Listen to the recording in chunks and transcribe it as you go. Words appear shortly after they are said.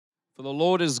For the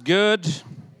Lord is good,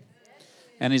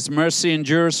 and His mercy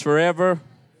endures forever.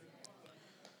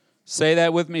 Say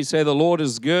that with me. Say, the Lord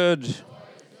is good,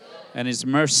 and His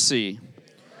mercy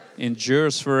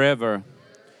endures forever.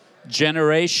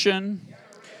 Generation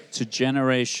to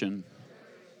generation.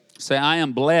 Say, I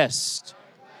am blessed.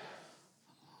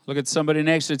 Look at somebody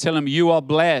next to you. Tell them, you are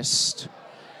blessed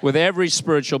with every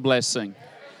spiritual blessing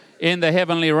in the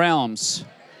heavenly realms.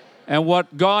 And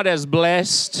what God has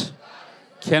blessed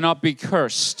cannot be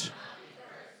cursed.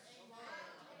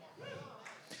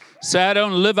 Say, I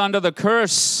don't live under the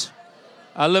curse.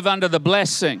 I live under the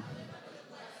blessing.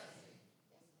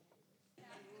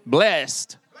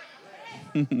 Blessed.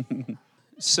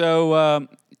 So,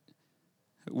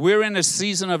 we're in a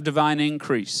season of divine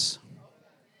increase.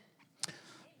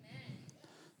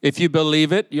 If you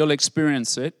believe it, you'll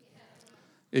experience it.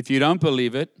 If you don't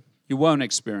believe it, you won't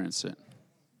experience it.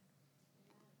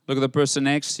 Look at the person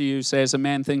next to you. Say, as a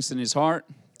man thinks in his heart,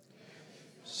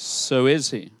 so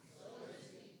is he.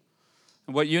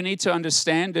 And what you need to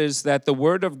understand is that the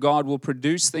Word of God will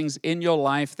produce things in your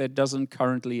life that doesn't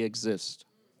currently exist.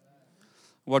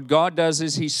 What God does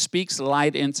is He speaks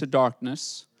light into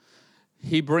darkness.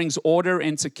 He brings order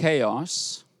into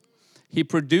chaos. He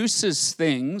produces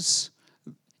things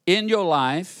in your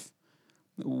life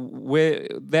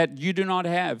that you do not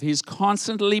have. He's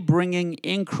constantly bringing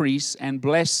increase and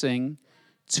blessing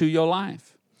to your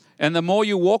life. And the more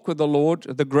you walk with the Lord,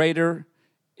 the greater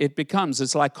it becomes.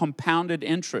 It's like compounded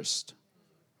interest.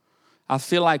 I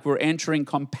feel like we're entering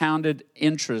compounded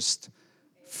interest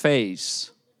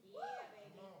phase.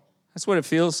 That's what it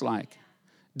feels like.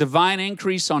 Divine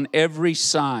increase on every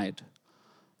side.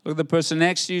 Look at the person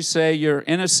next to you. Say, you're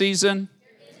in a season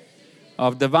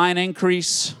of divine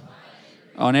increase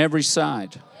on every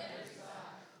side.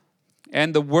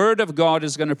 And the Word of God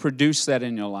is going to produce that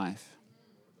in your life.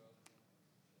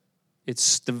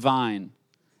 It's divine.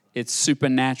 It's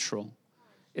supernatural.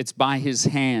 It's by His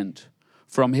hand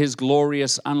from His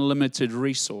glorious, unlimited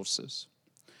resources.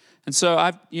 And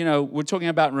so we're talking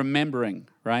about remembering,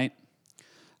 right?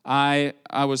 I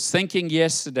was thinking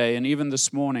yesterday and even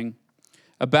this morning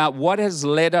about what has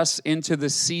led us into the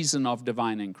season of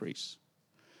divine increase.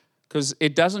 Because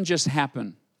it doesn't just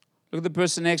happen. Look at the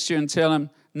person next to you and tell him,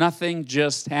 nothing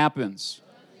just happens.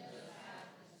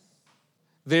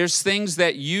 There's things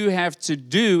that you have to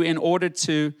do in order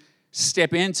to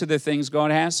step into the things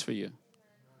God has for you.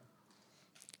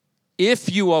 If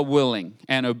you are willing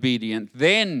and obedient,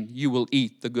 then you will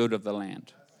eat the good of the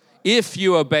land. If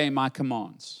you obey my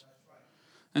commands.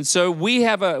 And so we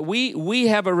have a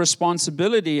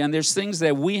responsibility, and there's things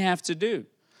that we have to do.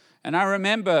 And I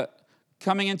remember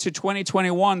coming into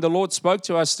 2021, the Lord spoke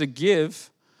to us to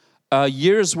give a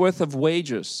year's worth of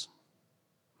wages.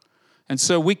 And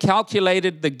so we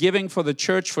calculated the giving for the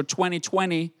church for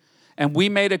 2020, and we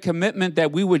made a commitment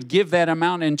that we would give that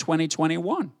amount in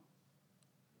 2021.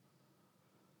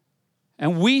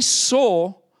 And we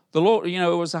saw the Lord, it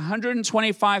was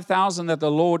 $125,000 that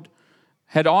the Lord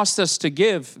had asked us to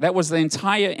give. That was the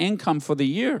entire income for the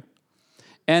year.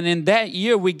 And in that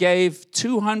year, we gave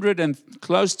 $200 and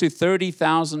close to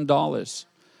 $30,000.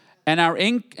 And our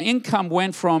income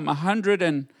went from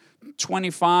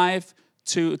 $125,000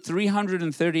 to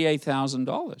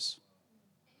 $338,000.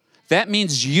 That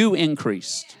means you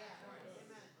increased.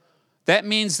 That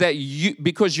means that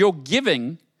because your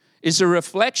giving is a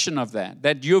reflection of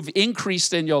that you've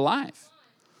increased in your life.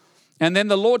 And then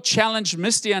the Lord challenged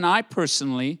Misty and I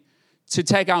personally to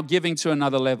take our giving to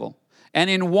another level. And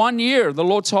in 1 year, the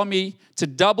Lord told me to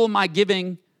double my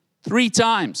giving 3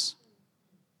 times.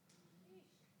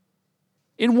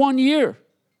 In 1 year.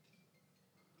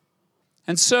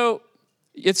 And so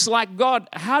it's like, God,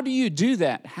 how do you do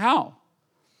that? How?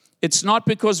 It's not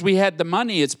because we had the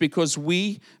money. It's because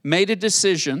we made a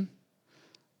decision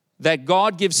that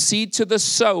God gives seed to the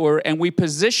sower, and we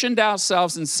positioned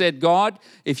ourselves and said, God,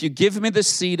 if you give me the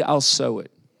seed, I'll sow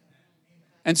it.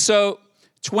 And so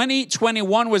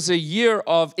 2021 was a year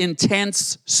of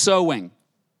intense sowing.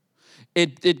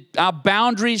 Our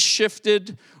boundaries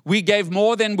shifted. We gave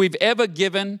more than we've ever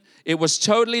given. It was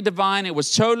totally divine. It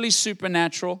was totally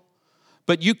supernatural.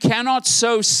 But you cannot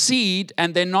sow seed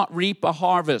and then not reap a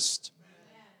harvest.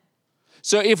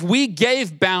 So if we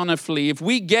gave bountifully, if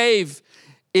we gave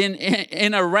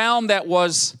in a realm that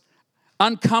was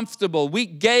uncomfortable, we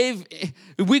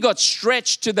got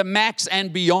stretched to the max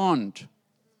and beyond.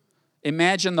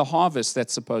 Imagine the harvest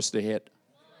that's supposed to hit.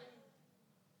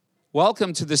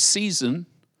 Welcome to the season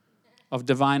of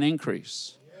divine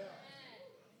increase.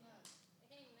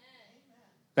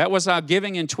 That was our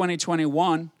giving in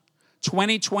 2021.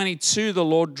 2022, the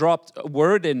Lord dropped a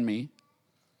word in me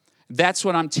That's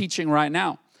what I'm teaching right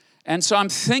now. And so I'm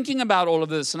thinking about all of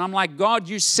this, and I'm like, God,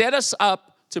 you set us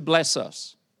up to bless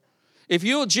us. If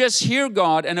you'll just hear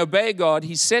God and obey God,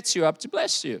 He sets you up to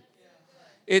bless you.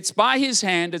 It's by His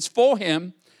hand, it's for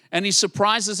Him, and He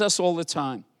surprises us all the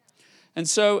time. And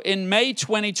so in May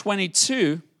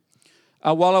 2022,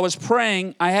 while I was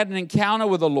praying, I had an encounter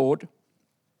with the Lord.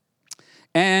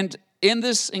 And in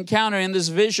this encounter, in this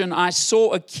vision, I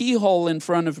saw a keyhole in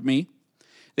front of me.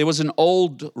 There was an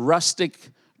old rustic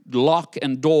lock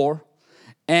and door,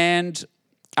 and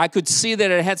I could see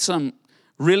that it had some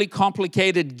really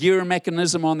complicated gear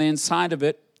mechanism on the inside of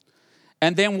it.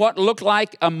 And then what looked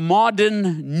like a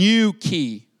modern new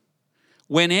key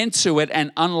went into it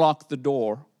and unlocked the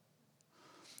door.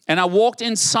 And I walked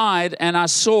inside and I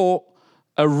saw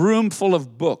a room full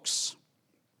of books.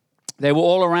 They were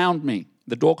all around me.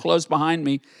 The door closed behind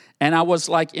me, and I was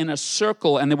like in a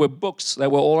circle, and there were books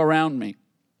that were all around me.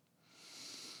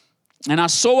 And I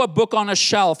saw a book on a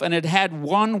shelf, and it had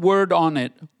one word on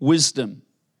it, wisdom.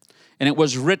 And it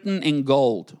was written in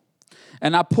gold.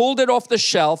 And I pulled it off the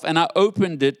shelf, and I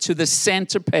opened it to the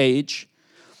center page.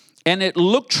 And it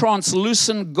looked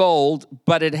translucent gold,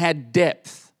 but it had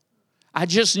depth. I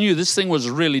just knew this thing was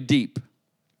really deep.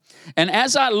 And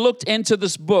as I looked into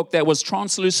this book that was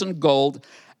translucent gold,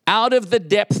 out of the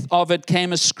depth of it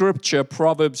came a scripture,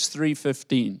 Proverbs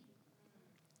 3:15.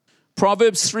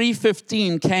 Proverbs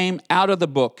 3:15 came out of the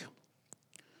book.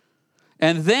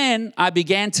 And then I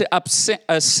began to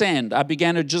ascend. I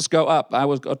began to just go up. I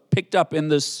got picked up in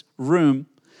this room,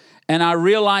 and I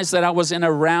realized that I was in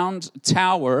a round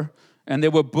tower, and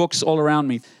there were books all around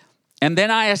me. And then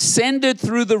I ascended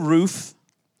through the roof,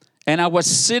 and I was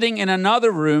sitting in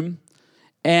another room,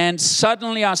 and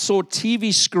suddenly I saw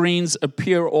TV screens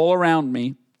appear all around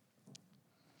me,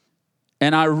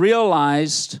 and I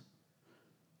realized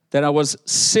that I was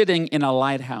sitting in a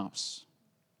lighthouse.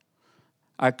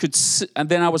 And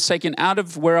then I was taken out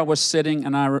of where I was sitting,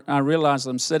 and I realized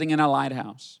I'm sitting in a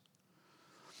lighthouse.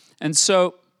 And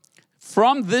so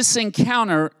from this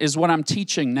encounter is what I'm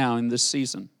teaching now in this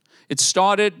season. It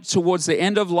started towards the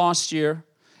end of last year,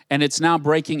 and it's now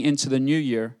breaking into the new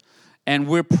year. And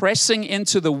we're pressing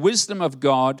into the wisdom of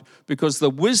God, because the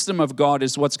wisdom of God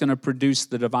is what's going to produce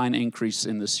the divine increase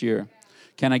in this year.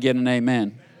 Can I get an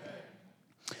amen?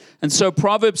 And so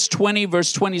Proverbs 20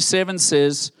 verse 27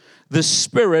 says, the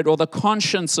spirit or the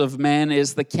conscience of man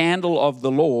is the candle of the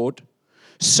Lord,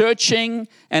 searching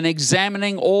and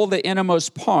examining all the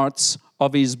innermost parts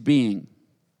of his being.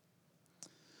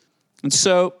 And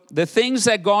so the things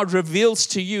that God reveals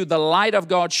to you, the light of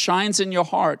God shines in your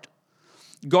heart.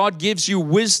 God gives you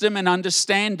wisdom and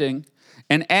understanding.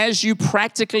 And as you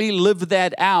practically live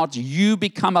that out, you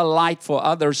become a light for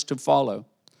others to follow.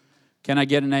 Can I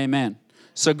get an amen?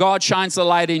 So God shines the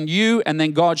light in you, and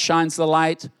then God shines the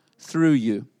light through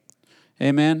you.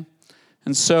 Amen?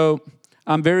 And so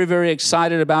I'm very, very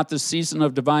excited about this season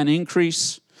of divine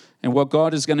increase and what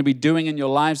God is going to be doing in your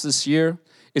lives this year.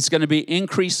 It's going to be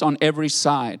increase on every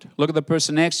side. Look at the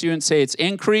person next to you and say, it's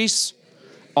increase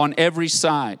on every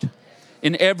side,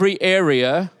 in every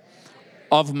area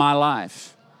of my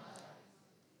life.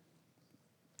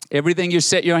 Everything you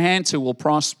set your hand to will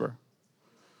prosper.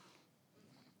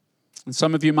 And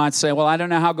some of you might say, well, I don't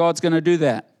know how God's going to do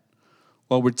that.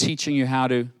 Well, we're teaching you how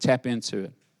to tap into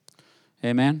it.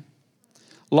 Amen.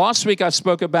 Last week I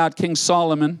spoke about King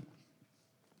Solomon.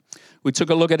 We took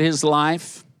a look at his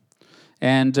life.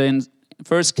 And in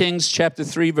 1 Kings chapter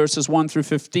 3, verses 1 through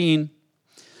 15,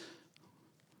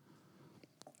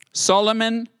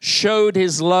 Solomon showed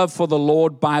his love for the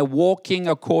Lord by walking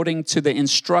according to the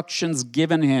instructions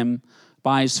given him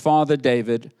by his father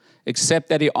David, except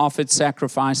that he offered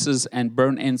sacrifices and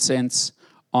burnt incense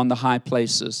on the high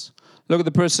places. Look at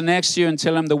the person next to you and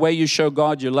tell him the way you show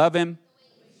God you love him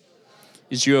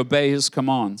is you obey his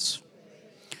commands.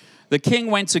 The king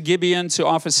went to Gibeon to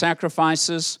offer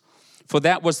sacrifices, for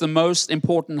that was the most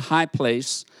important high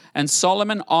place, and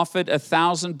Solomon offered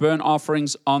 1,000 burnt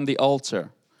offerings on the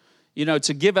altar. You know,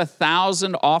 to give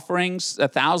 1,000 offerings,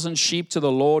 1,000 sheep to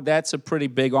the Lord, that's a pretty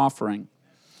big offering.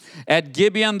 At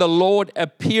Gibeon, the Lord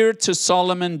appeared to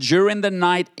Solomon during the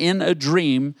night in a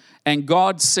dream, and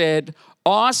God said,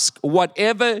 ask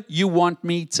whatever you want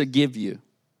me to give you.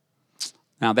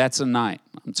 Now, that's a night.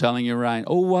 I'm telling you right.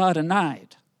 Oh, what a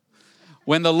night.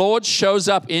 When the Lord shows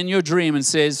up in your dream and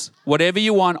says, whatever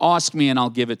you want, ask me and I'll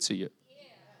give it to you.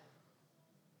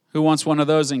 Who wants one of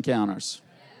those encounters?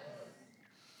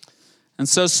 And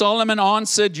so Solomon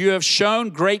answered, you have shown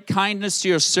great kindness to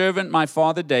your servant, my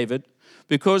father David,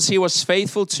 because he was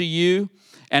faithful to you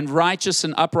and righteous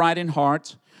and upright in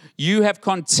heart. You have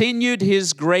continued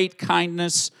his great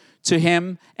kindness to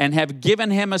him and have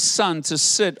given him a son to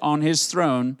sit on his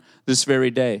throne this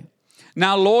very day.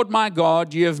 Now, Lord my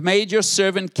God, you have made your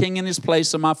servant king in his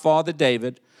place of my father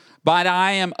David, but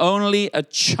I am only a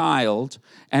child,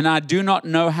 and I do not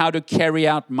know how to carry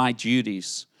out my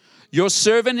duties. Your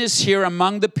servant is here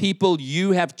among the people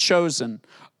you have chosen,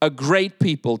 a great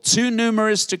people, too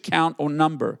numerous to count or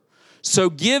number. So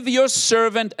give your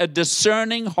servant a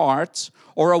discerning heart,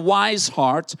 or a wise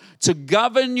heart, to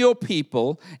govern your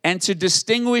people and to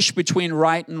distinguish between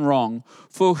right and wrong.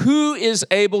 For who is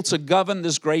able to govern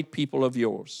this great people of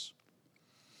yours?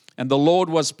 And the Lord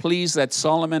was pleased that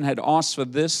Solomon had asked for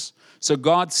this. So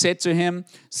God said to him,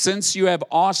 since you have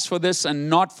asked for this and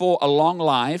not for a long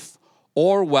life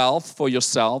or wealth for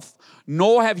yourself,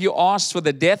 nor have you asked for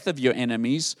the death of your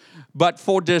enemies, but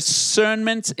for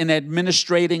discernment in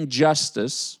administrating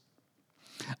justice,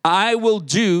 I will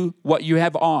do what you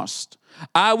have asked.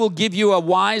 I will give you a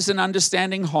wise and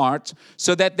understanding heart,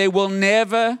 so that there will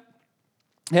never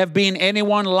have been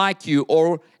anyone like you,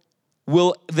 or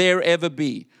will there ever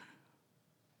be.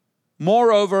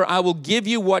 Moreover, I will give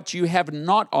you what you have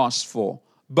not asked for,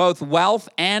 both wealth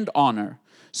and honor,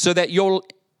 so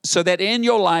that in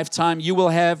your lifetime you will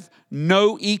have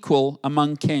no equal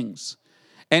among kings.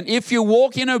 And if you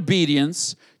walk in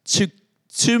obedience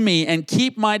to me and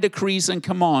keep my decrees and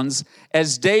commands,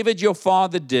 as David your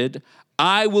father did,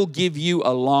 I will give you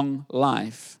a long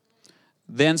life.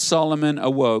 Then Solomon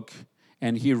awoke,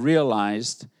 and he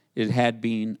realized it had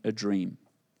been a dream.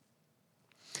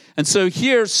 And so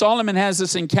here Solomon has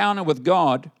this encounter with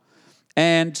God,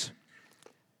 and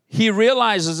he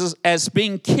realizes as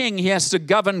being king, he has to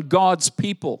govern God's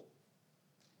people.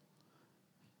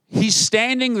 He's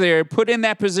standing there, put in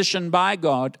that position by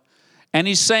God, and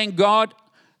he's saying, God,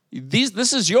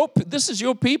 this is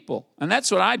your people. And that's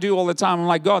what I do all the time. I'm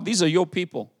like, God, these are your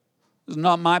people. This is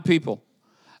not my people.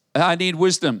 I need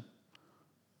wisdom.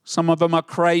 Some of them are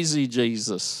crazy,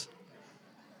 Jesus.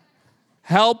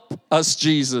 Help us,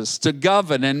 Jesus, to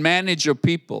govern and manage your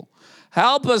people.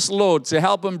 Help us, Lord, to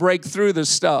help them break through this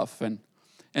stuff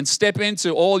and step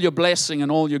into all your blessing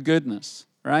and all your goodness,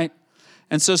 right?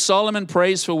 And so Solomon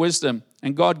prays for wisdom,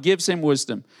 and God gives him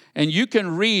wisdom. And you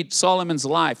can read Solomon's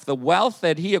life. The wealth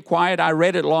that he acquired, I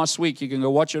read it last week. You can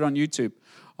go watch it on YouTube,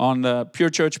 on the Pure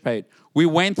Church page. We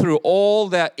went through all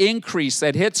the increase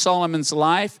that hit Solomon's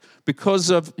life because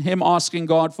of him asking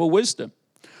God for wisdom.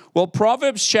 Well,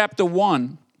 Proverbs chapter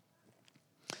 1,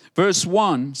 verse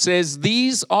 1 says,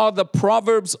 these are the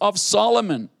Proverbs of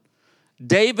Solomon,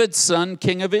 David's son,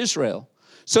 king of Israel.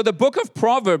 So the book of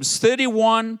Proverbs,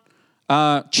 31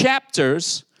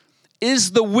 chapters,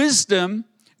 is the wisdom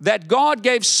that God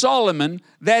gave Solomon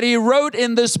that he wrote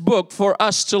in this book for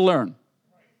us to learn.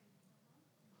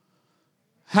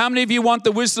 How many of you want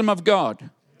the wisdom of God?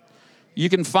 You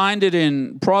can find it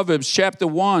in Proverbs chapter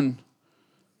 1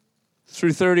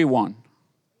 through 31.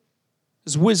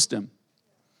 It's wisdom.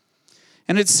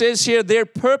 And it says here, their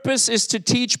purpose is to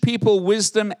teach people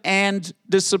wisdom and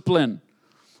discipline.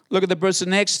 Look at the person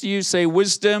next to you, say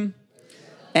wisdom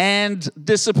and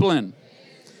discipline.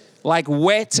 Like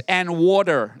wet and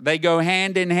water, they go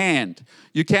hand in hand.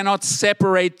 You cannot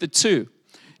separate the two.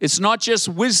 It's not just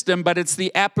wisdom, but it's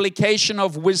the application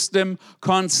of wisdom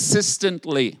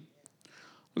consistently.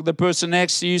 Look at the person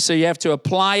next to you, so you have to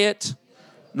apply it,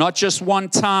 not just one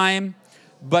time,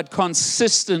 but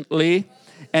consistently,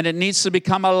 and it needs to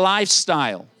become a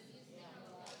lifestyle.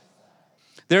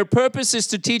 Their purpose is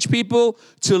to teach people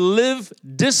to live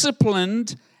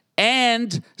disciplined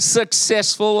and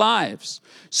successful lives.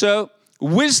 So,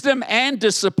 wisdom and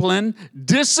discipline.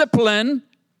 Discipline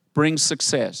brings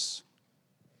success.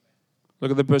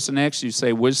 Look at the person next to you.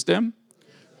 Say, wisdom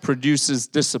produces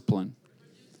discipline.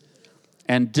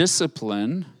 And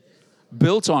discipline,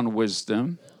 built on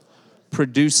wisdom,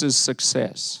 produces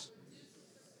success.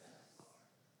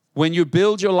 When you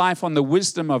build your life on the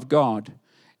wisdom of God,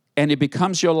 and it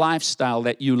becomes your lifestyle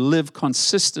that you live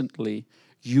consistently,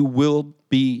 you will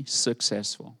be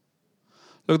successful.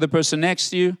 Look at the person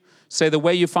next to you. Say, the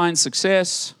way you find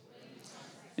success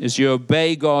is you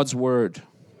obey God's word.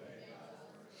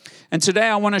 And today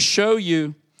I want to show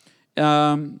you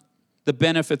the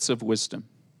benefits of wisdom.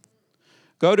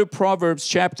 Go to Proverbs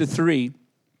chapter 3,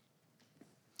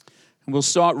 and we'll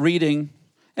start reading.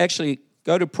 Actually,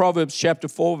 go to Proverbs chapter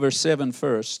 4, verse 7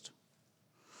 first.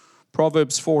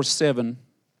 Proverbs 4:7.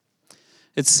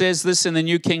 It says this in the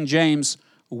New King James,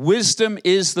 wisdom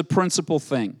is the principal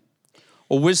thing,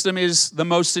 or wisdom is the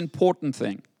most important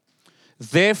thing.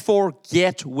 Therefore,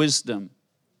 get wisdom.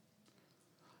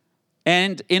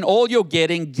 And in all you're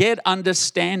getting, get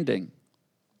understanding.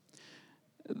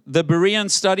 The Berean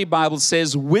Study Bible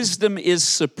says, wisdom is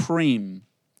supreme,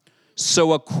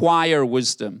 so acquire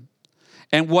wisdom.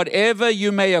 And whatever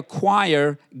you may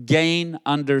acquire, gain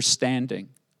understanding.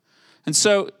 And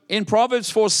so in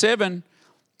Proverbs 4:7,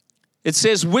 it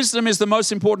says wisdom is the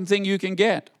most important thing you can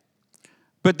get.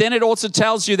 But then it also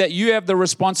tells you that you have the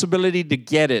responsibility to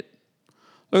get it.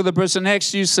 Look at the person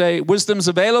next to you, say, wisdom's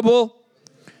available,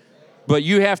 but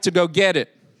you have to go get it.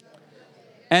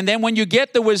 And then when you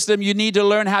get the wisdom, you need to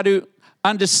learn how to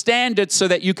understand it so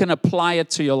that you can apply it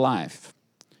to your life.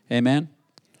 Amen?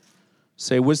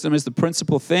 Say, wisdom is the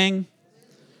principal thing.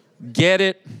 Get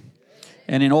it.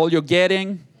 And in all you're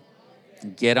getting,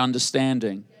 get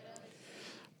understanding.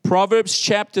 Proverbs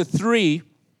chapter 3,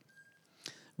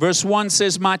 verse 1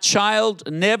 says, my child,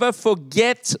 never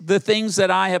forget the things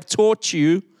that I have taught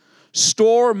you.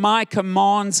 Store my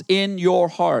commands in your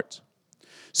heart.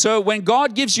 So when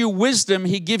God gives you wisdom,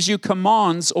 He gives you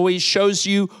commands, or He shows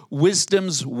you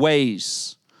wisdom's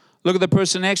ways. Look at the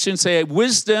person next to you and say,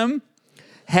 wisdom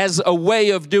has a way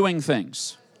of doing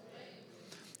things.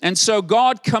 And so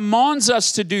God commands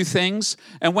us to do things,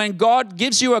 and when God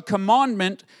gives you a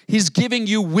commandment, He's giving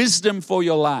you wisdom for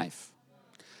your life.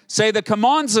 Say, the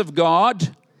commands of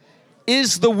God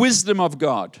is the wisdom of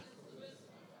God.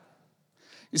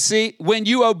 You see, when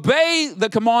you obey the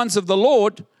commands of the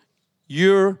Lord,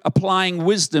 you're applying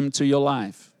wisdom to your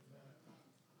life.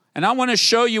 And I want to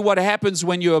show you what happens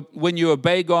when you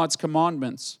obey God's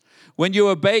commandments. When you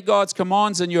obey God's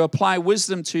commands and you apply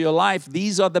wisdom to your life,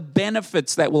 these are the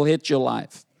benefits that will hit your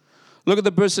life. Look at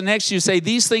the person next to you, say,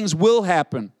 these things will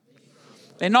happen.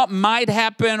 They not might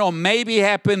happen or maybe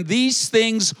happen. These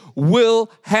things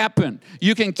will happen.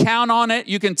 You can count on it.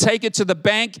 You can take it to the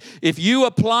bank. If you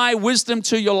apply wisdom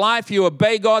to your life, you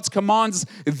obey God's commands,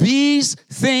 these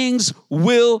things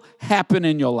will happen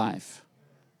in your life.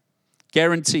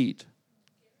 Guaranteed.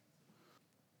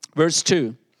 Verse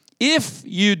 2. If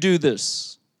you do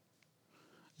this,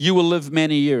 you will live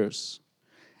many years,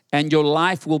 and your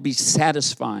life will be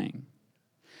satisfying.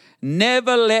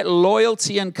 Never let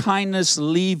loyalty and kindness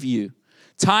leave you.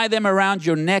 Tie them around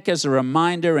your neck as a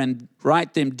reminder and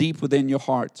write them deep within your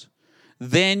heart.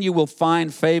 Then you will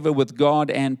find favor with God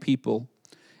and people,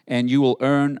 and you will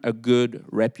earn a good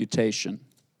reputation.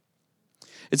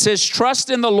 It says, trust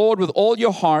in the Lord with all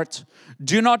your heart.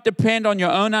 Do not depend on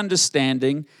your own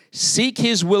understanding. Seek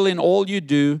His will in all you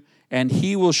do, and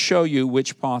He will show you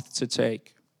which path to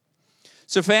take.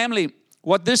 So family,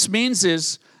 what this means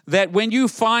is that when you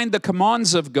find the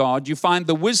commands of God, you find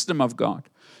the wisdom of God.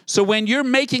 So when you're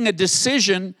making a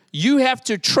decision, you have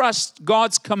to trust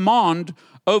God's command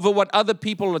over what other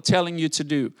people are telling you to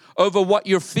do, over what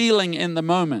you're feeling in the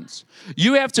moment.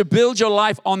 You have to build your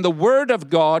life on the Word of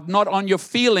God, not on your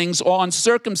feelings or on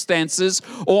circumstances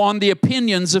or on the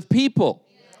opinions of people.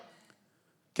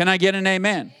 Can I get an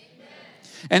amen?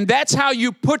 And that's how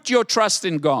you put your trust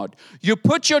in God. You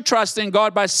put your trust in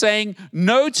God by saying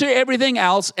no to everything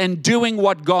else and doing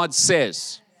what God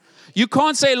says. You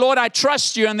can't say, Lord, I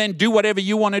trust you, and then do whatever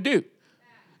you want to do.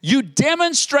 You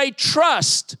demonstrate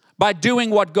trust by doing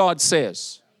what God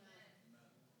says.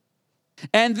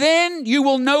 And then you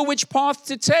will know which path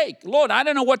to take. Lord, I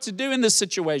don't know what to do in this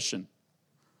situation.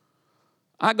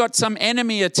 I got some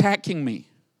enemy attacking me.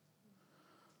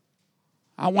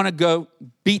 I want to go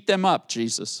beat them up,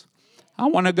 Jesus. I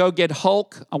want to go get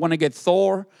Hulk. I want to get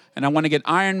Thor. And I want to get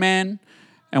Iron Man.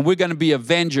 And we're going to be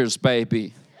Avengers,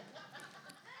 baby.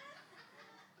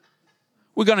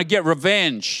 We're going to get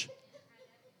revenge.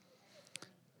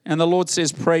 And the Lord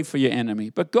says, pray for your enemy.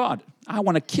 But God, I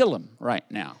want to kill him right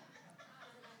now.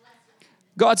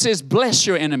 God says, bless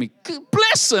your enemy.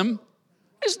 Bless him?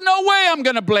 There's no way I'm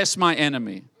going to bless my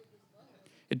enemy.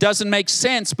 It doesn't make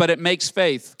sense, but it makes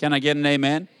faith. Can I get an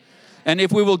amen? And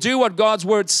if we will do what God's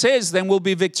word says, then we'll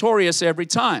be victorious every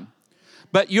time.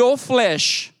 But your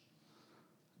flesh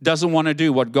doesn't want to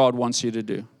do what God wants you to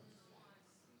do.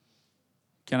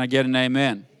 Can I get an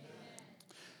amen?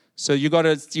 So you got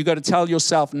to tell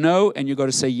yourself no, and you got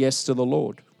to say yes to the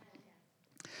Lord.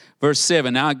 Verse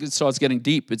 7, now it starts getting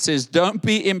deep. It says, don't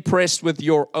be impressed with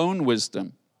your own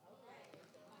wisdom.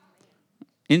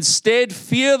 Instead,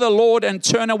 fear the Lord and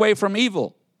turn away from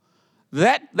evil.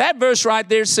 That verse right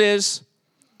there says,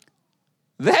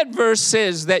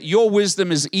 that your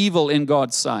wisdom is evil in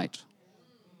God's sight.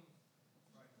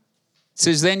 It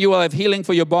says, then you will have healing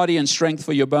for your body and strength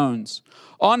for your bones.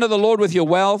 Honor the Lord with your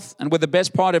wealth and with the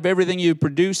best part of everything you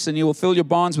produce, and He will fill your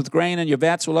barns with grain and your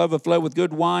vats will overflow with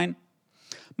good wine.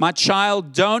 My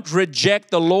child, don't reject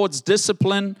the Lord's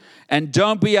discipline and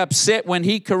don't be upset when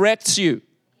He corrects you.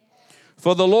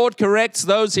 For the Lord corrects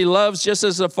those he loves, just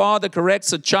as a father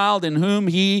corrects a child in whom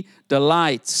he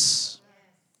delights.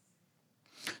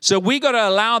 So we got to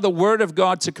allow the Word of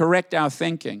God to correct our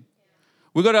thinking.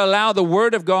 We got to allow the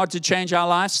Word of God to change our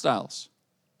lifestyles.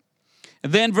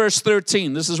 And then verse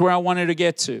 13, this is where I wanted to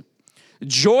get to.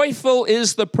 Joyful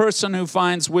is the person who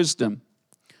finds wisdom.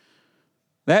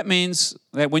 That means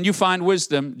that when you find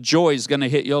wisdom, joy is going to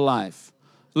hit your life.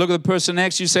 Look at the person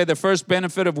next to you, say the first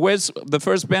benefit of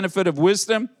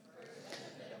wisdom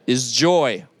is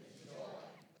joy.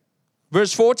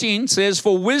 Verse 14 says,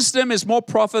 for wisdom is more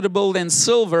profitable than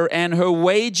silver, and her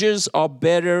wages are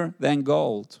better than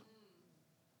gold.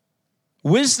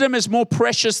 Wisdom is more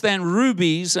precious than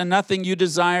rubies, and nothing you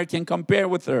desire can compare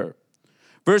with her.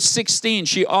 Verse 16,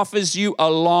 she offers you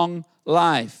a long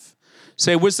life.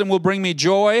 Say, wisdom will bring me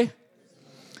joy.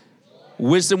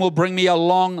 Wisdom will bring me a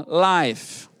long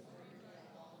life.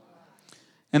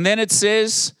 And then it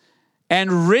says,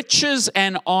 and riches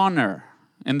and honor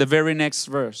in the very next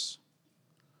verse.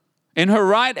 In her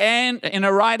right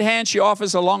hand, she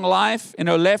offers a long life. In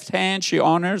her left hand, she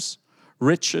honors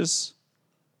riches.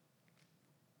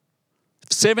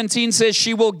 17 says,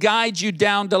 she will guide you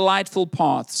down delightful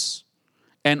paths,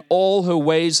 and all her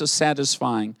ways are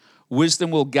satisfying. Wisdom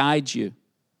will guide you.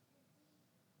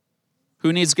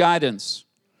 Who needs guidance?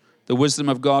 The wisdom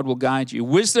of God will guide you.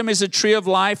 Wisdom is a tree of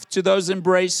life to those who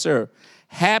embrace her.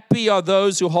 Happy are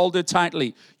those who hold her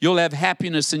tightly. You'll have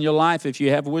happiness in your life if you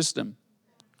have wisdom.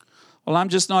 Well, I'm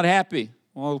just not happy.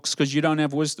 Well, it's because you don't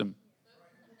have wisdom.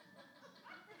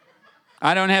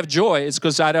 I don't have joy. It's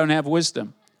because I don't have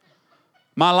wisdom.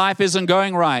 My life isn't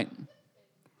going right.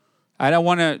 I don't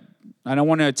want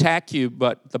to attack you,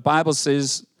 but the Bible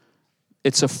says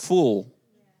it's a fool.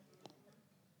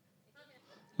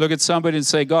 Look at somebody and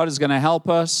say, God is going to help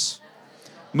us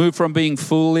move from being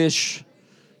foolish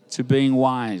to being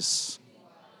wise.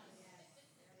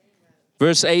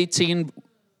 Verse 18,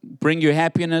 bring you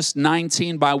happiness.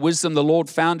 19, by wisdom the Lord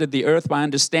founded the earth. By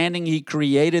understanding he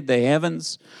created the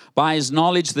heavens. By his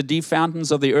knowledge the deep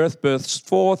fountains of the earth burst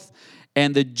forth,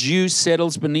 and the dew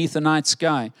settles beneath the night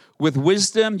sky. With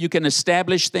wisdom you can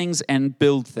establish things and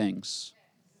build things.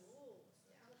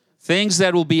 Things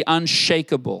that will be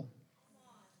unshakable.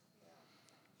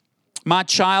 My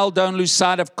child, don't lose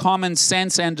sight of common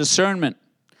sense and discernment.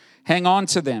 Hang on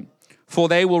to them, for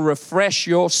they will refresh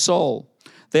your soul.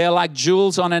 They are like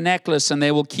jewels on a necklace, and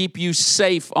they will keep you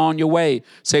safe on your way.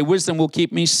 Say, wisdom will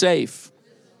keep me safe.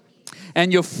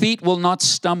 And your feet will not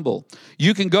stumble.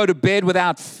 You can go to bed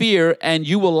without fear, and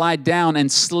you will lie down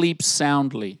and sleep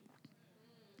soundly.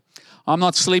 I'm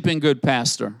not sleeping good,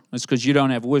 Pastor. It's because you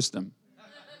don't have wisdom.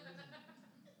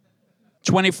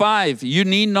 25, you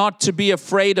need not to be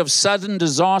afraid of sudden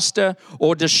disaster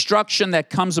or destruction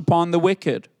that comes upon the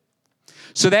wicked.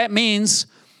 So that means,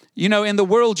 you know, in the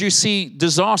world you see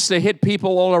disaster hit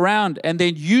people all around, and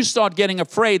then you start getting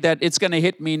afraid that it's going to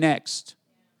hit me next.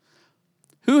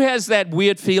 Who has that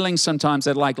weird feeling sometimes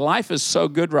that like life is so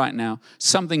good right now,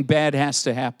 something bad has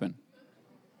to happen?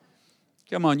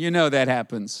 Come on, you know that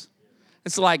happens.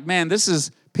 It's like, man, this is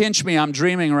pinch me, I'm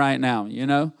dreaming right now, you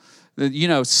know?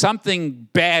 Something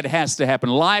bad has to happen.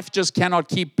 Life just cannot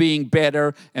keep being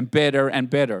better and better and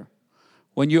better.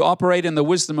 When you operate in the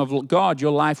wisdom of God,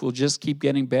 your life will just keep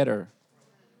getting better.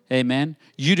 Amen.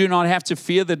 You do not have to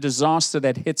fear the disaster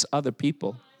that hits other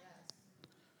people,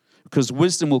 because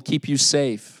wisdom will keep you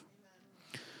safe.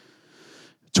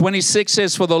 26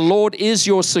 says, for the Lord is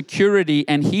your security,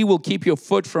 and he will keep your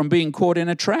foot from being caught in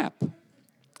a trap.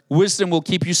 Wisdom will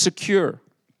keep you secure.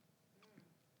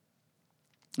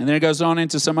 And then it goes on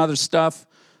into some other stuff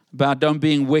about don't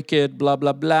being wicked, blah,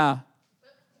 blah, blah.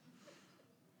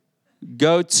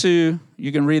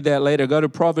 You can read that later. Go to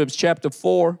Proverbs chapter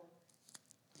 4,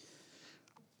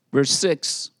 verse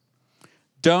 6.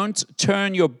 Don't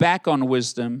turn your back on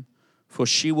wisdom, for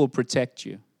she will protect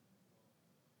you.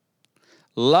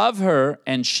 Love her,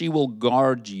 and she will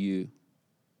guard you.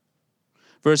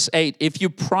 Verse 8, if you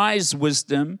prize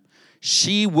wisdom,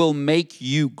 she will make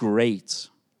you great.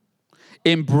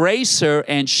 Embrace her,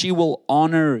 and she will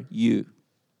honor you.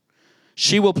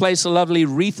 She will place a lovely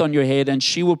wreath on your head, and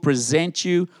she will present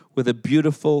you with a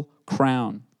beautiful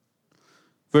crown.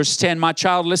 Verse 10, my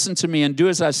child, listen to me and do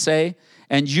as I say,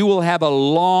 and you will have a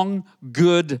long,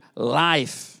 good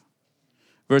life.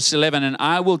 Verse 11, and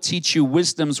I will teach you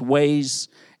wisdom's ways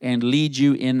and lead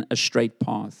you in a straight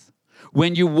path.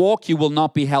 When you walk, you will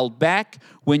not be held back.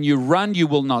 When you run, you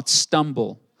will not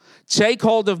stumble. Take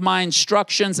hold of my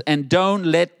instructions and don't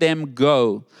let them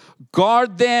go.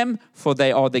 Guard them, for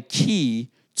they are the key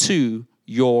to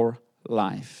your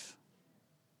life.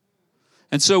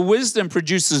 And so wisdom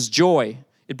produces joy.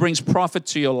 It brings profit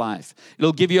to your life.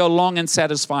 It'll give you a long and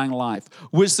satisfying life.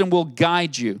 Wisdom will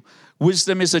guide you.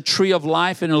 Wisdom is a tree of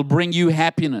life, and it'll bring you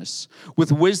happiness.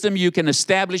 With wisdom, you can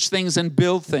establish things and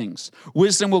build things.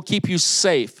 Wisdom will keep you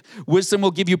safe. Wisdom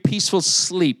will give you peaceful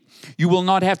sleep. You will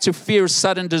not have to fear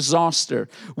sudden disaster.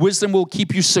 Wisdom will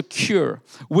keep you secure.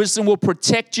 Wisdom will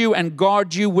protect you and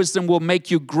guard you. Wisdom will make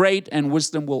you great, and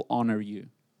wisdom will honor you.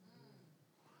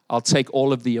 I'll take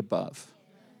all of the above.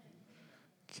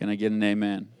 Can I get an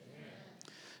amen?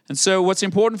 And so what's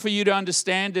important for you to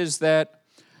understand is that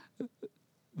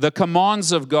the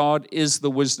commands of God is the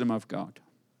wisdom of God.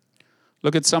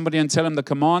 Look at somebody and tell them the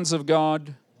commands of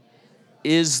God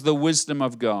is the wisdom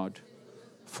of God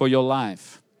for your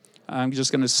life. I'm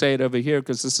just going to say it over here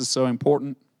because this is so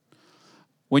important.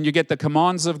 When you get the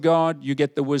commands of God, you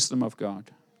get the wisdom of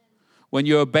God. When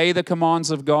you obey the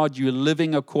commands of God, you're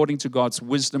living according to God's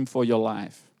wisdom for your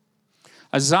life.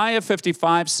 Isaiah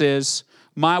 55 says,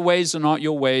 "My ways are not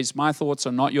your ways, my thoughts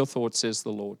are not your thoughts, says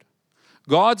the Lord."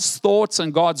 God's thoughts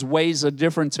and God's ways are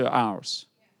different to ours.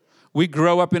 We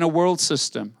grow up in a world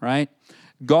system, right?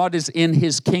 God is in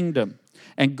His kingdom.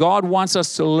 And God wants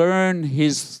us to learn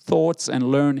His thoughts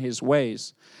and learn His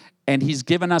ways. And He's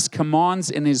given us commands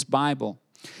in His Bible.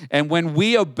 And when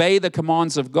we obey the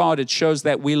commands of God, it shows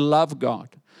that we love God.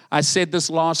 I said this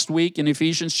last week in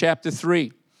Ephesians chapter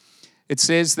 3. It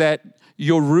says that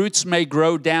your roots may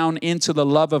grow down into the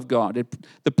love of God.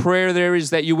 The prayer there is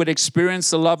that you would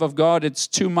experience the love of God. It's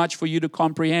too much for you to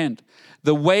comprehend.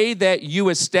 The way that you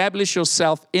establish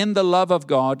yourself in the love of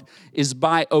God is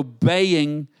by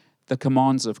obeying the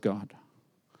commands of God.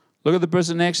 Look at the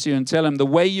person next to you and tell him, the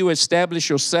way you establish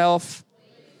yourself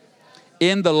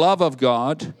in the love of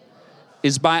God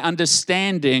is by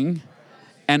understanding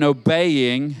and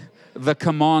obeying the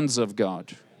commands of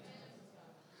God.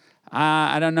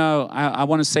 I don't know. I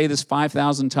want to say this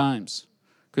 5,000 times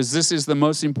because this is the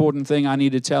most important thing I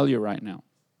need to tell you right now.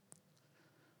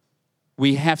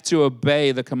 We have to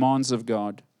obey the commands of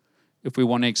God if we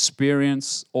want to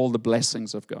experience all the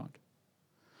blessings of God.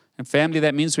 And family,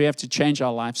 that means we have to change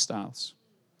our lifestyles.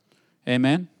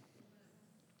 Amen?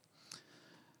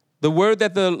 The word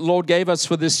that the Lord gave us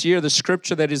for this year, the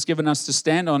scripture that He's given us to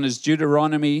stand on, is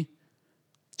Deuteronomy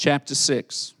chapter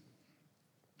 6.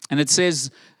 And it says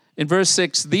in verse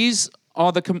 6,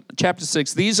 chapter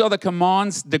 6, these are the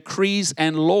commands, decrees,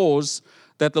 and laws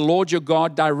that the Lord your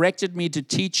God directed me to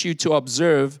teach you to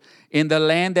observe in the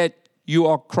land that you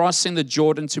are crossing the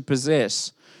Jordan to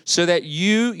possess, so that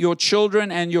you, your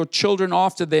children, and your children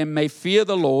after them may fear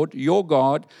the Lord your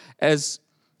God as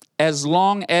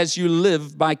long as you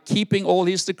live by keeping all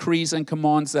His decrees and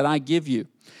commands that I give you,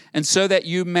 and so that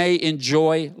you may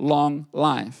enjoy long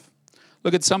life.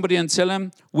 Look at somebody and tell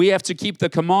him, we have to keep the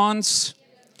commands,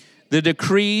 the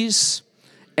decrees,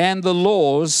 and the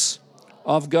laws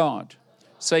of God.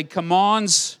 Say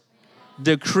commands,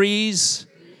 decrees,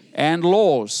 and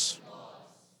laws.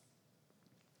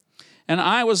 And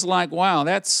I was like, wow,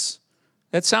 that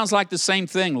sounds like the same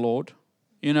thing, Lord.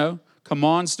 You know,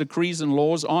 commands, decrees, and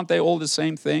laws, aren't they all the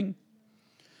same thing?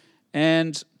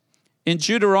 And in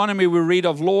Deuteronomy, we read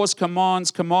of laws,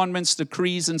 commands, commandments,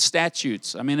 decrees, and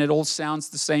statutes. I mean, it all sounds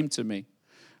the same to me.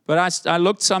 But I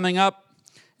looked something up,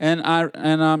 and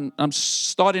I'm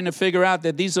starting to figure out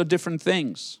that these are different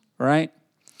things, right?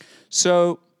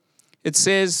 So it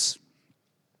says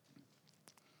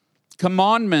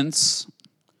commandments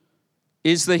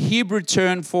is the Hebrew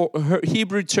term for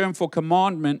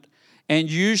commandment, and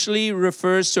usually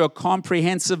refers to a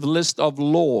comprehensive list of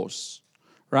laws,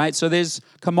 right? So there's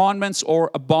commandments or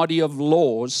a body of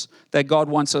laws that God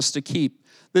wants us to keep.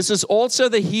 This is also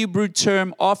the Hebrew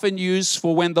term often used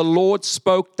for when the Lord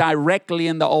spoke directly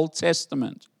in the Old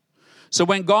Testament. So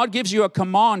when God gives you a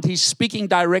command, He's speaking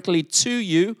directly to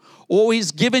you, or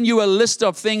He's given you a list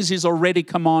of things He's already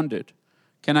commanded.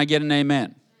 Can I get an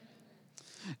amen?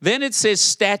 Then it says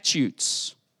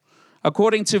statutes.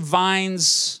 According to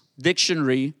Vine's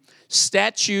dictionary,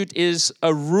 statute is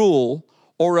a rule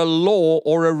or a law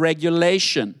or a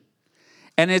regulation.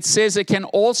 And it says it can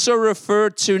also refer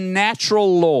to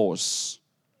natural laws.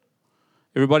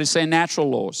 Everybody say natural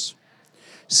laws.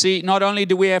 See, not only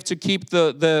do we have to keep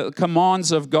the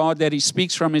commands of God that He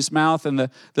speaks from His mouth and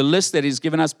the list that He's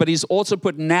given us, but He's also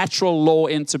put natural law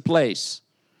into place.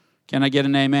 Can I get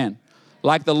an amen?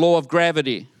 Like the law of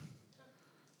gravity.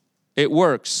 It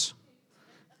works.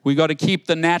 We got to keep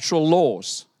the natural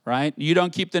laws, right? You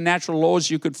don't keep the natural laws,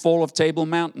 you could fall off Table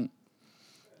Mountain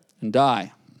and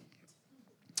die.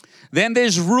 Then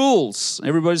there's rules.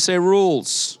 Everybody say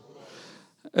rules.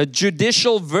 A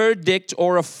judicial verdict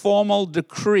or a formal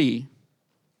decree.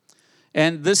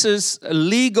 And this is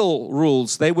legal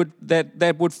rules.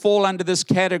 That would fall under this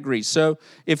category. So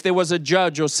if there was a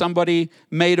judge or somebody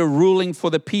made a ruling for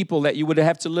the people, that you would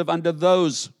have to live under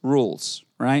those rules,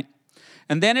 right?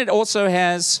 And then it also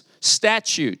has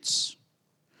statutes.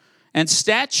 And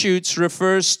statutes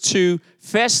refers to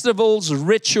festivals,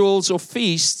 rituals, or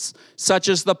feasts, such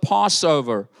as the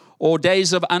Passover, or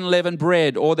days of unleavened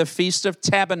bread, or the Feast of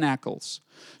Tabernacles.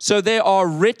 So there are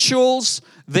rituals,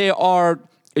 there are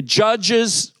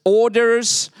judges,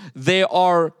 orders, there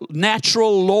are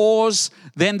natural laws,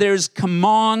 then there's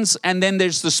commands, and then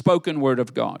there's the spoken word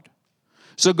of God.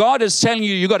 So God is telling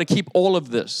you, you got to keep all of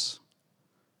this.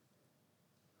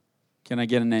 Can I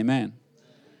get an amen?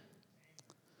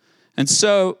 And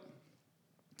so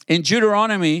in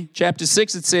Deuteronomy chapter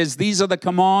 6, it says, these are the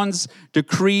commands,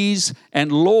 decrees,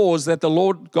 and laws that the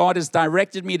Lord God has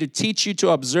directed me to teach you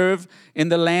to observe in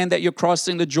the land that you're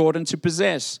crossing the Jordan to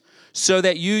possess, so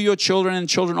that you, your children, and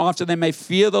children after them may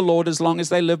fear the Lord as long as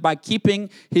they live, by keeping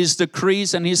his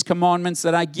decrees and his commandments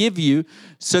that I give you,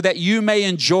 so that you may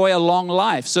enjoy a long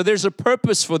life. So there's a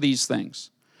purpose for these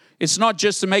things. It's not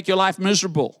just to make your life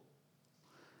miserable.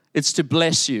 It's to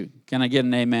bless you. Can I get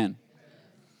an amen?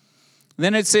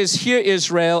 Then it says, hear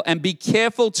Israel, and be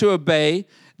careful to obey,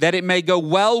 that it may go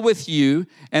well with you,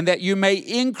 and that you may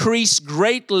increase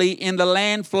greatly in the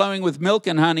land flowing with milk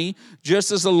and honey,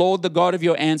 just as the Lord, the God of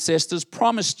your ancestors,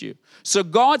 promised you. So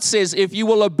God says, if you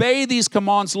will obey these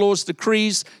commands, laws,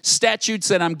 decrees, statutes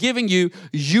that I'm giving you,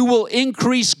 you will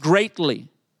increase greatly.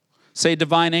 Say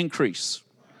divine increase.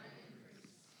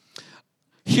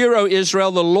 Hear, O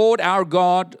Israel, the Lord our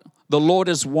God, the Lord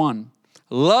is one.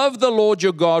 Love the Lord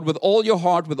your God with all your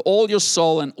heart, with all your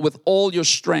soul, and with all your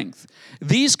strength.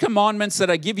 These commandments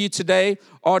that I give you today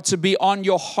are to be on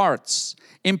your hearts.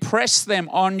 Impress them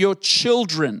on your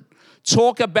children.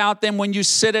 Talk about them when you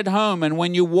sit at home and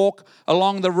when you walk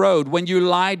along the road, when you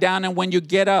lie down and when you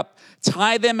get up.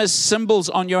 Tie them as symbols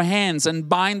on your hands and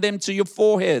bind them to your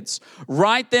foreheads.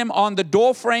 Write them on the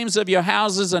door frames of your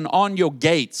houses and on your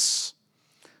gates.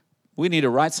 We need to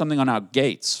write something on our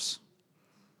gates.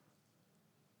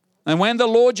 And when the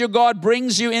Lord your God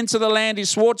brings you into the land he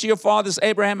swore to your fathers,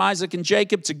 Abraham, Isaac, and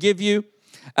Jacob, to give you,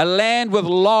 a land with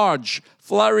large,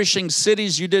 flourishing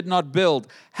cities you did not build,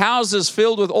 houses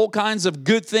filled with all kinds of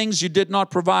good things you did not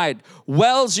provide,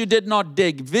 wells you did not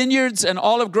dig, vineyards and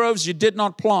olive groves you did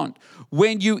not plant.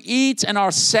 When you eat and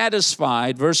are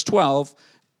satisfied, verse 12,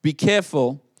 be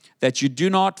careful that you do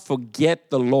not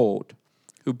forget the Lord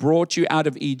who brought you out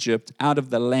of Egypt, out of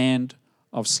the land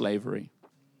of slavery.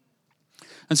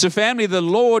 And so, family, the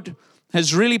Lord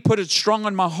has really put it strong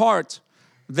on my heart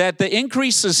that the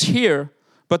increase is here,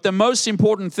 but the most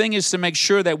important thing is to make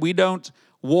sure that we don't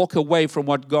walk away from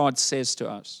what God says to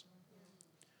us.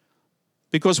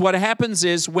 Because what happens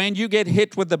is when you get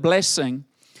hit with the blessing,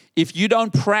 if you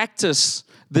don't practice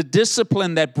the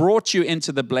discipline that brought you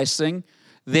into the blessing,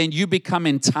 then you become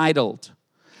entitled.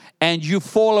 And you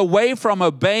fall away from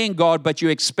obeying God, but you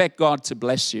expect God to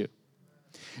bless you.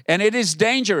 And it is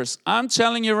dangerous. I'm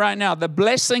telling you right now, the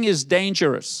blessing is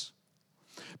dangerous.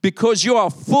 Because you are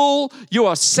full, you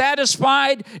are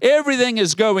satisfied, everything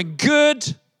is going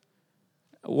good.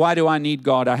 Why do I need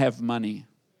God? I have money.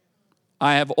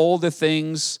 I have all the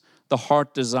things the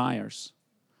heart desires.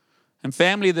 And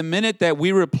family, the minute that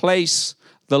we replace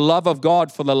the love of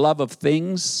God for the love of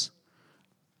things,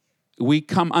 we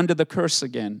come under the curse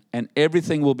again, and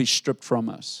everything will be stripped from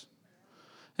us.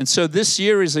 And so this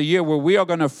year is a year where we are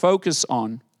going to focus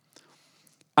on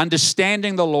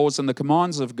understanding the laws and the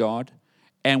commands of God,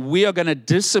 and we are going to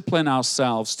discipline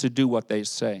ourselves to do what they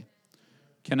say.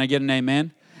 Can I get an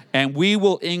amen? And we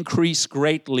will increase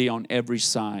greatly on every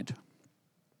side.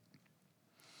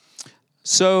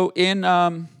 So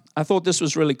I thought this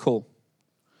was really cool,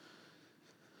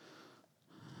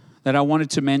 that I wanted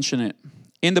to mention it.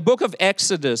 In the book of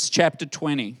Exodus, chapter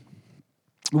 20,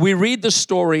 we read the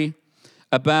story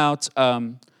about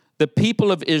the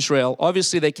people of Israel.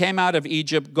 Obviously, they came out of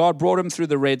Egypt. God brought them through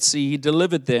the Red Sea. He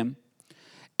delivered them.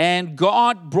 And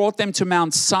God brought them to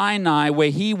Mount Sinai, where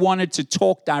he wanted to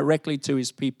talk directly to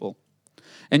his people.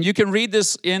 And you can read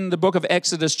this in the book of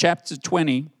Exodus, chapter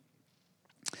 20,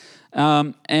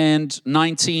 and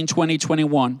 19, 20,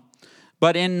 21.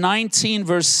 But in 19,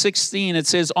 verse 16, it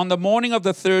says, on the morning of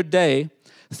the third day,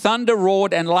 thunder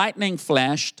roared and lightning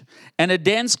flashed, and a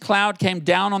dense cloud came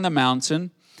down on the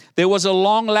mountain. There was a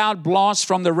long, loud blast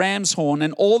from the ram's horn,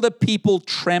 and all the people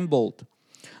trembled.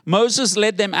 Moses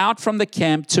led them out from the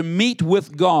camp to meet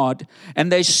with God,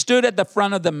 and they stood at the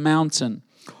front of the mountain.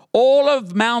 All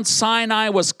of Mount Sinai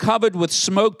was covered with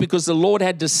smoke because the Lord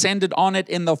had descended on it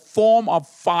in the form of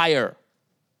fire.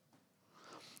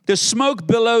 The smoke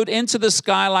billowed into the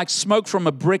sky like smoke from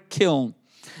a brick kiln,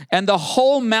 and the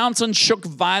whole mountain shook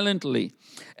violently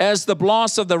as the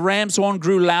blast of the ram's horn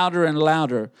grew louder and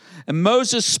louder. And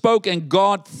Moses spoke, and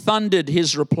God thundered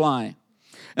his reply.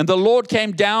 And the Lord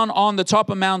came down on the top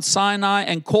of Mount Sinai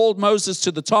and called Moses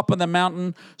to the top of the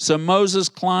mountain. So Moses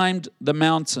climbed the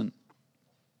mountain.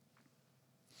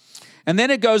 And then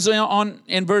it goes on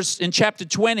in chapter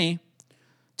 20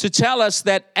 to tell us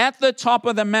that at the top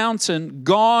of the mountain,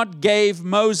 God gave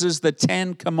Moses the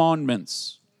 10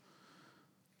 commandments.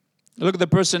 Look at the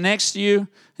person next to you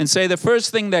and say, the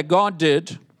first thing that God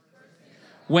did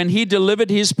when he delivered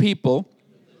his people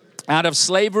out of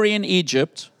slavery in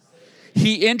Egypt,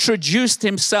 he introduced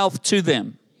himself to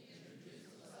them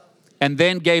and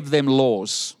then gave them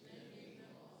laws.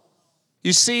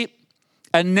 You see,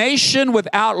 a nation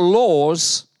without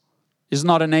laws is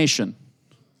not a nation.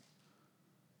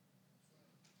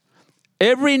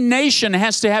 Every nation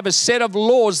has to have a set of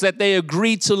laws that they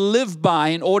agree to live by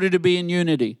in order to be in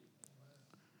unity.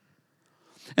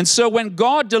 And so when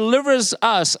God delivers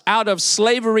us out of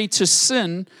slavery to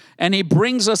sin and he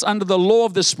brings us under the law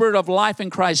of the Spirit of life in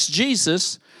Christ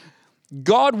Jesus,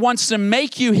 God wants to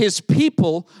make you his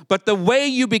people, but the way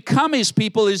you become his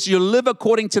people is you live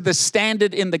according to the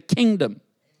standard in the kingdom.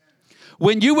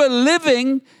 When you were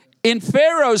living in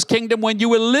Pharaoh's kingdom, when you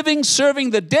were living serving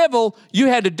the devil, you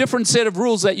had a different set of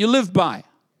rules that you lived by.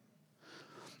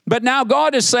 But now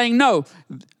God is saying, no,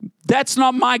 that's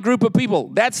not my group of people.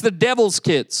 That's the devil's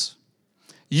kids.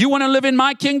 You want to live in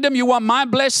my kingdom? You want my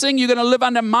blessing? You're going to live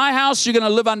under my house? You're going to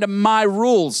live under my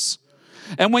rules.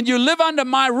 And when you live under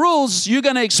my rules, you're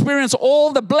going to experience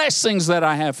all the blessings that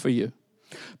I have for you.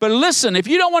 But listen, if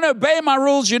you don't want to obey my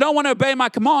rules, you don't want to obey my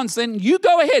commands, then you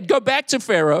go ahead, go back to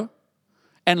Pharaoh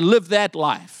and live that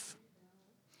life.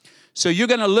 So you're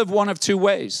going to live one of two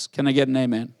ways. Can I get an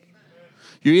amen?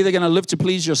 You're either going to live to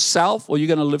please yourself or you're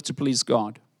going to live to please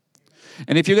God.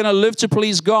 And if you're going to live to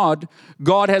please God,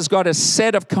 God has got a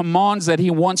set of commands that he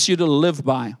wants you to live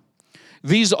by.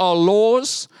 These are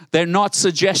laws. They're not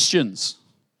suggestions.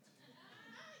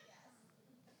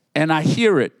 And I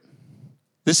hear it.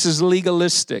 This is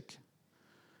legalistic.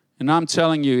 And I'm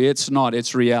telling you, it's not.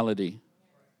 It's reality.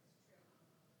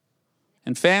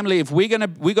 And family, if we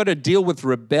got to deal with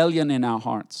rebellion in our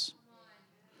hearts.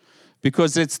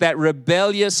 Because it's that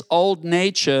rebellious old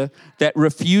nature that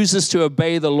refuses to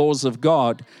obey the laws of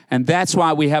God. And that's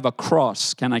why we have a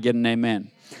cross. Can I get an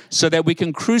amen? So that we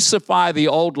can crucify the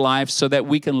old life so that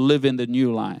we can live in the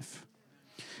new life.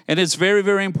 And it's very,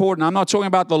 very important. I'm not talking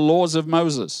about the laws of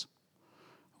Moses.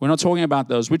 We're not talking about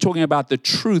those. We're talking about the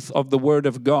truth of the Word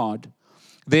of God.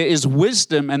 There is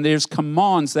wisdom and there's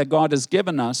commands that God has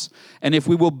given us. And if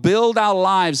we will build our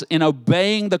lives in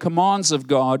obeying the commands of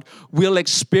God, we'll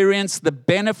experience the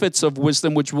benefits of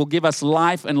wisdom, which will give us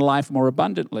life and life more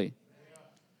abundantly.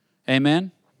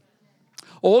 Amen?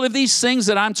 All of these things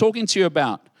that I'm talking to you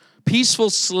about,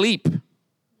 peaceful sleep,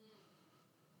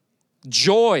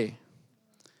 joy,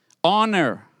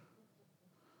 honor,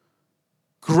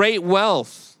 great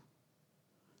wealth,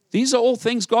 these are all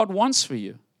things God wants for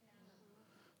you.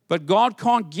 But God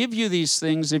can't give you these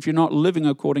things if you're not living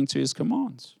according to his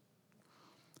commands.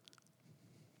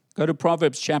 Go to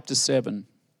Proverbs chapter 7.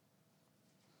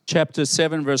 Chapter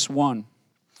 7, verse 1.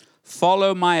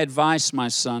 Follow my advice, my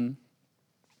son.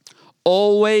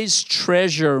 Always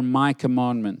treasure my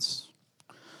commandments.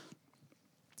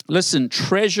 Listen,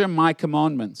 treasure my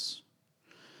commandments.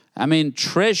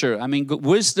 Treasure.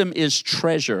 Wisdom is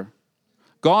treasure.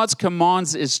 God's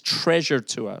commands is treasure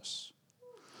to us.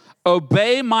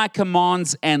 Obey my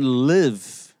commands and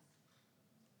live.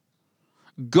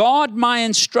 Guard my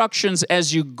instructions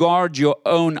as you guard your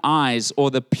own eyes or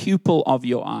the pupil of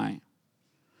your eye.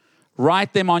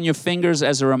 Write them on your fingers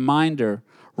as a reminder.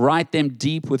 Write them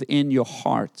deep within your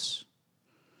hearts.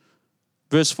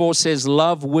 Verse 4 says,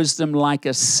 love wisdom like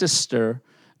a sister.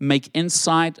 Make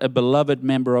insight a beloved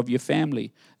member of your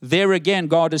family. There again,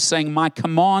 God is saying, my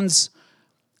commands,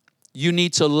 you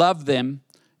need to love them.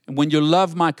 And when you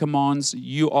love my commands,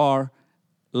 you are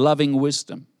loving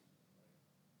wisdom.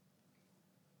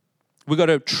 We've got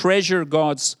to treasure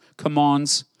God's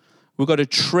commands. We've got to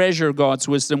treasure God's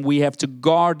wisdom. We have to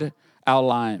guard our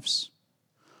lives.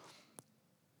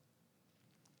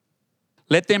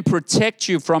 Let them protect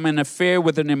you from an affair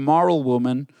with an immoral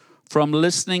woman, from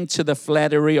listening to the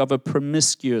flattery of a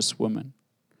promiscuous woman.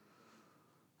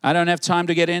 I don't have time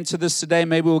to get into this today.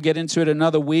 Maybe we'll get into it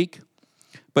another week.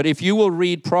 But if you will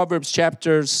read Proverbs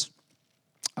chapters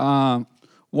 1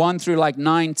 through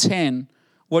 9, 10,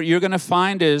 what you're going to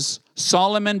find is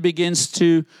Solomon begins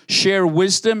to share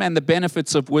wisdom and the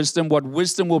benefits of wisdom, what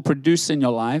wisdom will produce in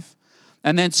your life.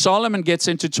 And then Solomon gets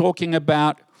into talking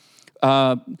about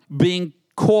being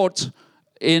caught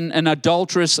in an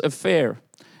adulterous affair.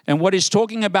 And what he's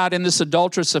talking about in this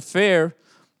adulterous affair,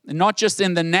 not just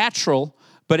in the natural,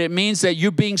 but it means that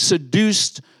you're being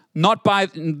seduced, not by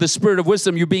the spirit of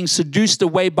wisdom, you're being seduced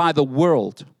away by the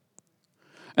world.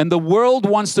 And the world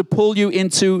wants to pull you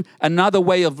into another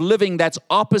way of living that's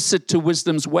opposite to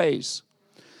wisdom's ways.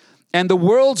 And the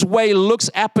world's way looks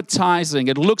appetizing,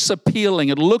 it looks appealing,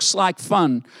 it looks like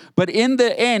fun, but in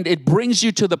the end, it brings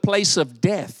you to the place of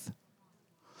death.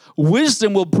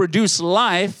 Wisdom will produce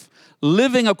life.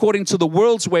 Living according to the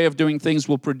world's way of doing things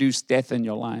will produce death in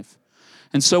your life.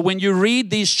 And so when you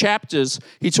read these chapters,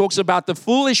 he talks about the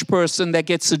foolish person that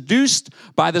gets seduced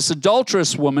by this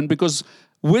adulterous woman, because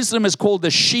wisdom is called the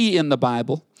she in the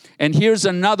Bible. And here's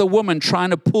another woman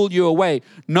trying to pull you away.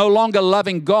 No longer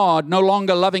loving God, no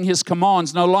longer loving his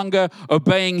commands, no longer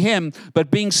obeying him,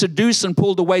 but being seduced and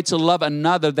pulled away to love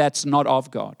another that's not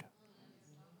of God.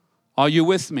 Are you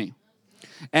with me?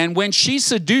 And when she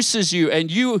seduces you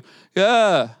and you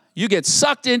get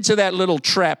sucked into that little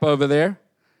trap over there,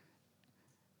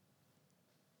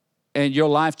 and your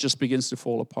life just begins to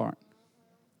fall apart.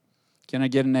 Can I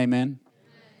get an amen?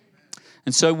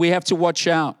 And so we have to watch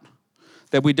out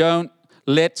that we don't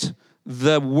let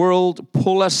the world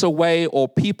pull us away, or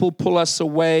people pull us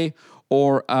away,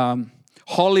 or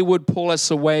Hollywood pull us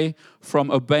away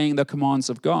from obeying the commands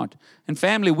of God. And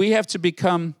family, we have to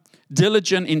become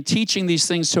diligent in teaching these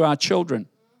things to our children.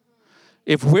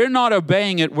 If we're not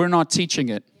obeying it, we're not teaching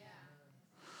it.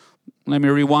 Let me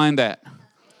rewind that.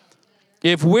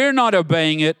 If we're not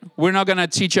obeying it, we're not going to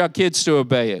teach our kids to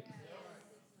obey it.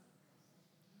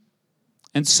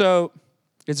 And so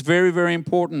it's very, very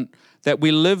important that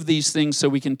we live these things so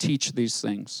we can teach these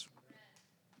things.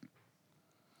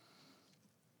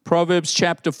 Proverbs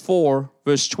chapter 4,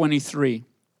 verse 23.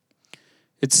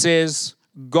 It says,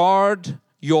 guard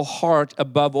your heart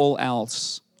above all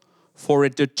else, for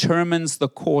it determines the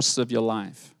course of your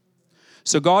life.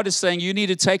 So God is saying, you need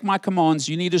to take my commands,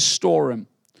 you need to store them.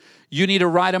 You need to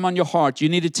write them on your heart. You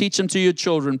need to teach them to your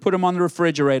children. Put them on the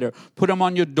refrigerator. Put them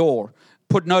on your door.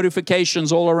 Put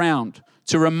notifications all around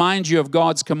to remind you of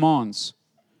God's commands.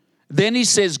 Then he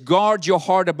says, guard your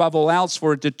heart above all else,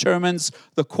 for it determines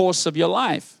the course of your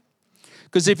life.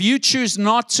 Because if you choose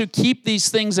not to keep these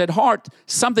things at heart,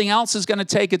 something else is going to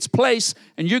take its place,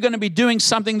 and you're going to be doing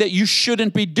something that you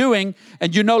shouldn't be doing,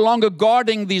 and you're no longer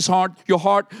guarding your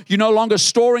heart. You're no longer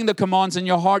storing the commands in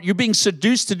your heart. You're being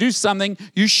seduced to do something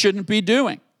you shouldn't be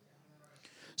doing.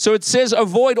 So it says,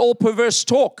 avoid all perverse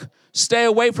talk. Stay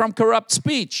away from corrupt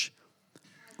speech.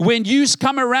 When you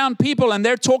come around people and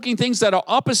they're talking things that are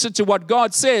opposite to what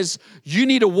God says, you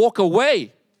need to walk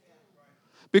away.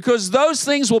 Because those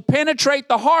things will penetrate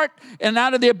the heart, and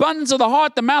out of the abundance of the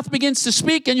heart, the mouth begins to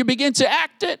speak and you begin to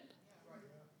act it.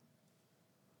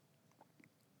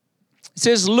 It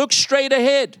says, look straight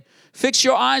ahead. Fix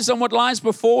your eyes on what lies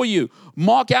before you.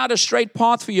 Mark out a straight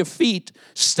path for your feet.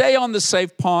 Stay on the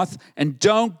safe path and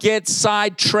don't get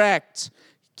sidetracked.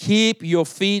 Keep your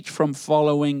feet from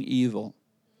following evil.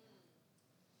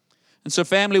 And so,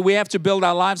 family, we have to build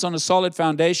our lives on a solid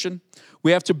foundation.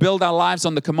 We have to build our lives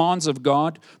on the commands of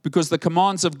God, because the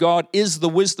commands of God is the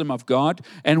wisdom of God,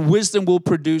 and wisdom will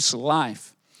produce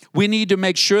life. We need to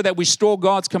make sure that we store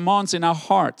God's commands in our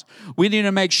heart. We need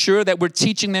to make sure that we're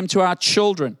teaching them to our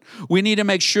children. We need to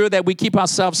make sure that we keep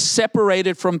ourselves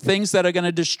separated from things that are going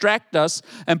to distract us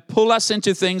and pull us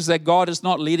into things that God is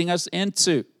not leading us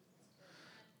into.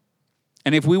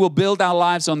 And if we will build our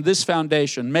lives on this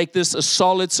foundation, make this a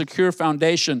solid, secure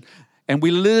foundation, and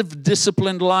we live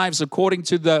disciplined lives according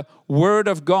to the Word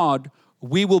of God,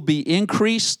 we will be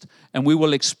increased and we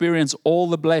will experience all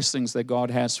the blessings that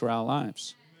God has for our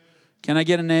lives. Can I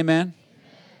get an amen?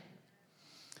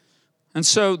 And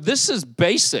so this is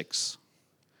basics,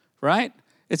 right?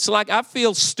 It's like I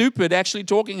feel stupid actually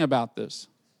talking about this,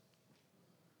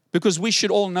 because we should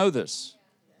all know this.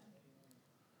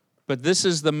 But this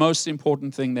is the most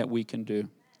important thing that we can do.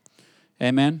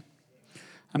 Amen?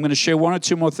 I'm going to share one or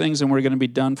two more things and we're going to be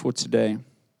done for today.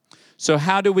 So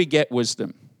how do we get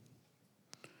wisdom?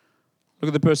 Look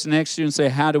at the person next to you and say,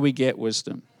 how do we get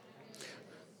wisdom?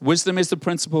 Wisdom is the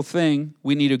principal thing.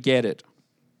 We need to get it.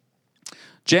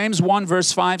 James 1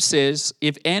 verse 5 says,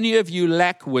 if any of you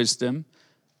lack wisdom,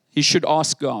 he should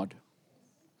ask God,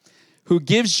 who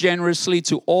gives generously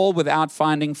to all without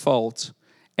finding fault,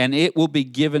 and it will be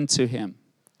given to him.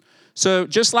 So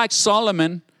just like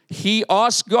Solomon, he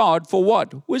asked God for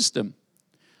what? Wisdom.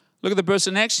 Look at the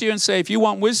person next to you and say, if you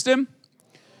want wisdom,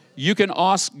 you can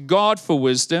ask God for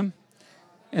wisdom,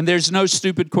 and there's no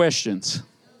stupid questions.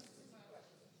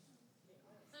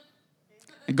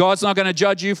 And God's not going to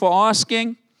judge you for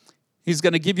asking. He's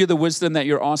going to give you the wisdom that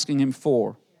you're asking Him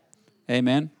for.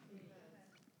 Amen.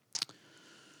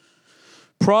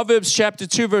 Proverbs chapter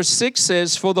 2 verse 6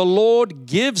 says, for the Lord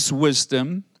gives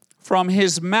wisdom, from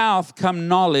His mouth come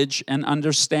knowledge and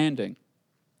understanding.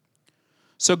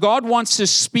 So God wants to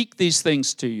speak these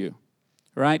things to you,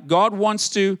 right? God wants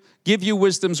to give you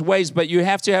wisdom's ways, but you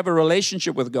have to have a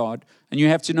relationship with God, and you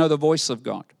have to know the voice of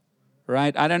God,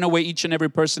 right? I don't know where each and every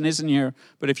person is in here,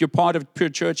 but if you're part of Pure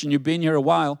Church and you've been here a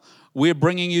while, we're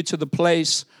bringing you to the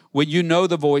place where you know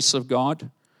the voice of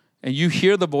God, and you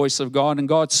hear the voice of God, and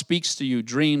God speaks to you,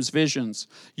 dreams, visions.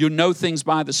 You know things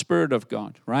by the Spirit of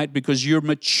God, right? Because you're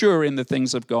mature in the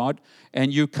things of God,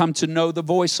 and you come to know the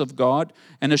voice of God,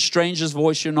 and a stranger's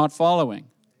voice you're not following.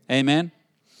 Amen?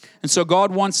 And so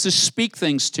God wants to speak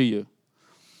things to you.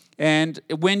 And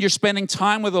when you're spending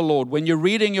time with the Lord, when you're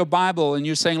reading your Bible, and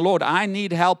you're saying, Lord, I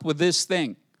need help with this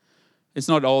thing. It's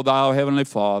not, oh, thou Heavenly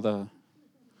Father,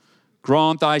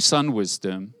 grant thy Son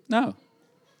wisdom. No.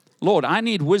 Lord, I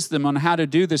need wisdom on how to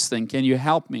do this thing. Can you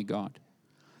help me, God?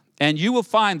 And you will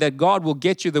find that God will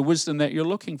get you the wisdom that you're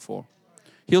looking for.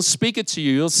 He'll speak it to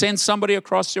you. He'll send somebody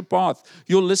across your path.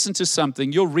 You'll listen to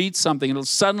something. You'll read something. It'll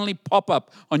suddenly pop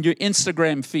up on your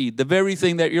Instagram feed, the very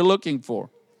thing that you're looking for.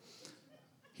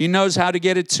 He knows how to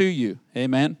get it to you.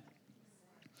 Amen.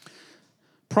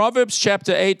 Proverbs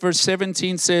chapter 8, verse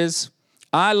 17 says,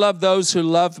 I love those who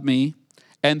love me,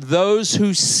 and those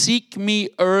who seek me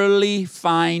early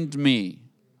find me.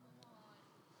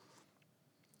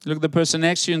 Look at the person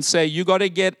next to you and say, you got to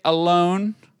get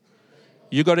alone.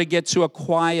 You got to get to a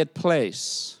quiet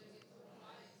place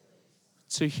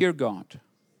to hear God.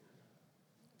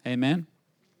 Amen.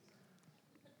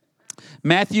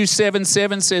 Matthew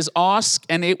 7:7 says, ask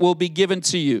and it will be given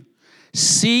to you.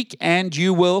 Seek and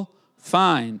you will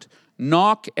find.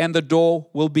 Knock and the door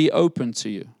will be open to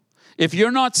you. If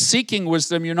you're not seeking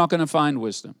wisdom, you're not going to find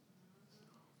wisdom.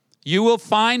 You will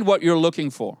find what you're looking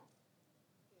for.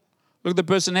 Look at the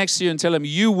person next to you and tell him,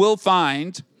 you will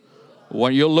find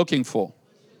what you're looking for.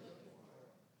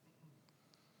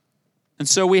 And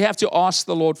so we have to ask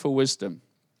the Lord for wisdom.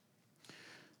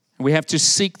 We have to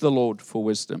seek the Lord for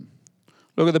wisdom.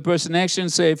 Look at the person next to you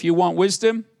and say, if you want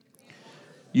wisdom,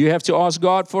 you have to ask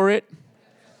God for it,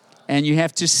 and you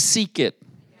have to seek it.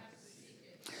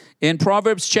 In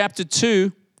Proverbs chapter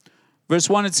 2, verse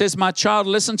 1, it says, my child,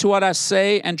 listen to what I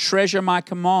say and treasure my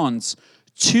commands.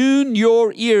 Tune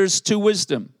your ears to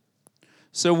wisdom.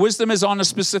 So wisdom is on a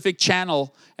specific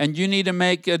channel, and you need to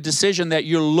make a decision that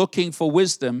you're looking for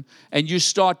wisdom, and you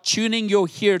start tuning your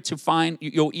ear to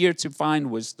find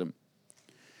wisdom.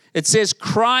 It says,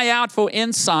 cry out for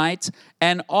insight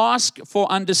and ask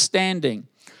for understanding.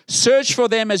 Search for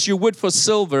them as you would for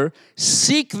silver.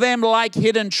 Seek them like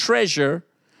hidden treasure.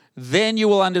 Then you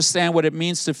will understand what it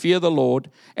means to fear the Lord,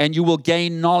 and you will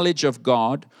gain knowledge of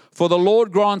God. For the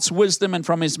Lord grants wisdom, and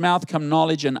from His mouth come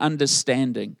knowledge and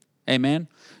understanding. Amen.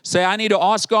 Say, I need to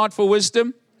ask God for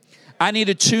wisdom. I need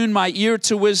to tune my ear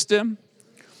to wisdom.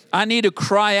 I need to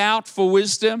cry out for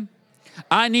wisdom.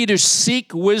 I need to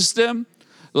seek wisdom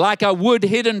like I would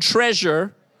hidden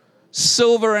treasure,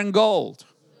 silver and gold.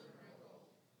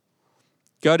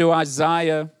 Go to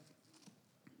Isaiah.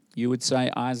 You would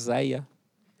say Isaiah.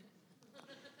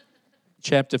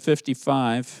 Chapter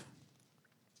 55.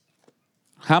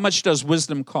 How much does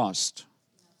wisdom cost?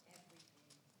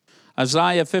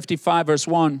 Isaiah 55 verse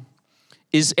 1.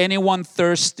 Is anyone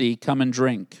thirsty? Come and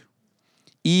drink,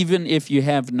 even if you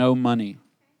have no money.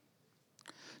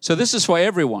 So this is for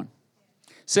everyone.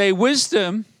 Say,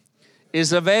 wisdom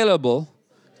is available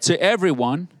to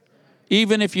everyone,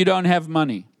 even if you don't have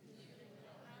money.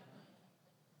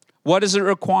 What does it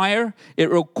require? It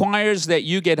requires that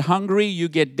you get hungry, you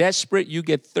get desperate, you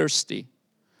get thirsty.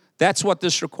 That's what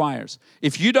this requires.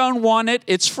 If you don't want it,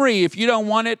 it's free. If you don't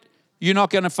want it, you're not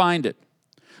going to find it.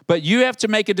 But you have to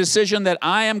make a decision that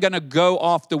I am going to go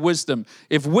after wisdom.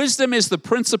 If wisdom is the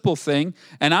principal thing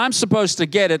and I'm supposed to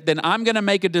get it, then I'm going to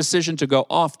make a decision to go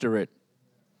after it.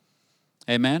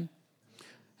 Amen?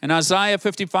 And Isaiah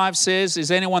 55 says,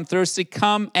 is anyone thirsty?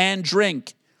 Come and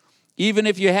drink. Even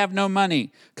if you have no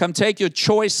money, come take your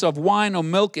choice of wine or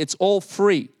milk. It's all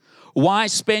free. Why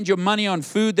spend your money on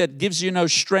food that gives you no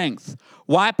strength?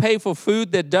 Why pay for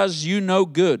food that does you no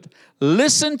good?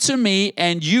 Listen to me,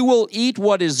 and you will eat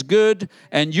what is good,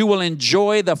 and you will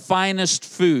enjoy the finest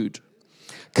food.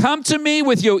 Come to me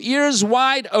with your ears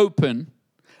wide open.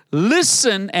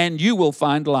 Listen, and you will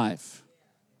find life.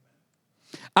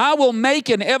 I will make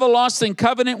an everlasting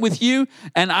covenant with you,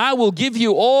 and I will give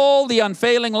you all the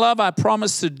unfailing love I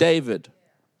promised to David.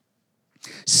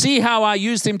 See how I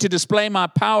used him to display my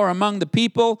power among the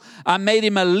people. I made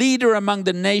him a leader among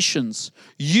the nations.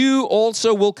 You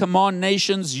also will command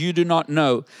nations you do not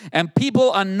know. And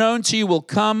people unknown to you will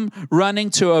come running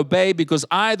to obey, because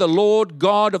I, the Lord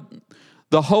God of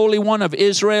the Holy One of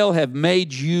Israel, have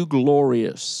made you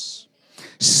glorious.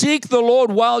 Seek the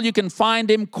Lord while you can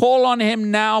find him. Call on him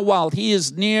now while he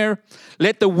is near.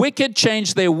 Let the wicked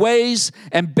change their ways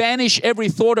and banish every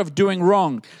thought of doing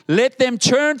wrong. Let them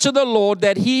turn to the Lord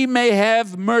that he may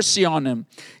have mercy on them.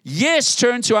 Yes,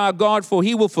 turn to our God, for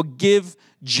he will forgive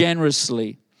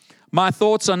generously. My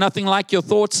thoughts are nothing like your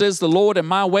thoughts, says the Lord, and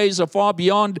my ways are far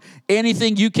beyond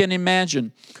anything you can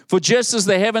imagine. For just as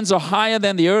the heavens are higher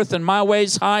than the earth, and my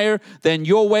ways higher than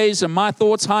your ways, and my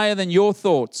thoughts higher than your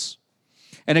thoughts.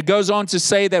 And it goes on to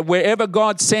say that wherever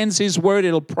God sends his word,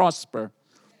 it'll prosper.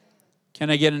 Can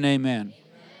I get an amen? Amen.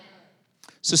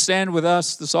 So stand with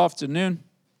us this afternoon.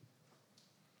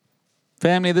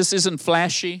 Family, this isn't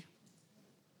flashy.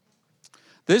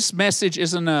 This message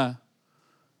it's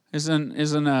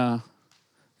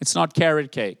not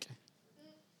carrot cake.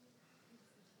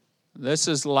 This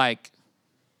is like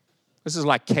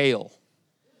kale.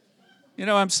 You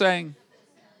know what I'm saying?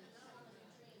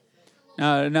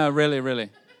 No, really.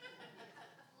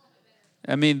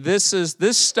 I mean, this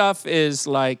stuff is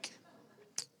like,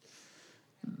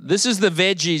 this is the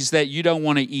veggies that you don't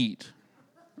want to eat,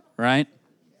 right?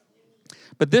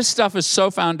 But this stuff is so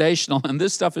foundational, and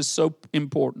this stuff is so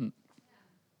important.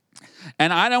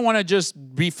 And I don't want to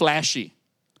just be flashy,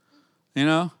 you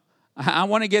know? I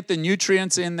want to get the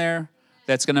nutrients in there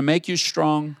that's going to make you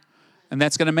strong, and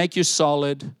that's going to make you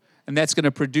solid, and that's going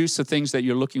to produce the things that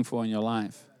you're looking for in your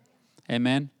life.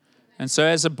 Amen? And so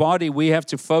as a body, we have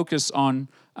to focus on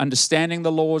understanding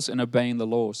the laws and obeying the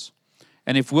laws.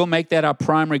 And if we'll make that our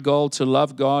primary goal, to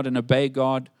love God and obey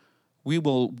God, we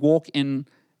will walk in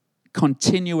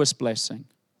continuous blessing.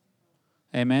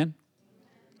 Amen?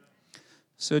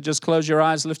 So just close your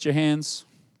eyes, lift your hands,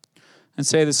 and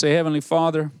say this. Say, Heavenly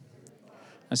Father,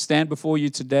 I stand before you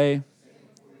today,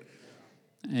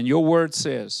 and your word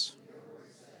says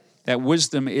that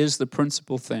wisdom is the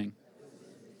principal thing,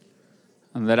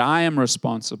 and that I am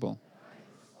responsible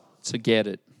to get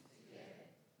it.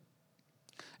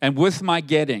 And with my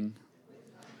getting,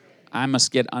 I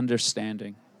must get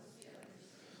understanding.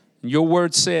 And your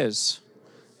word says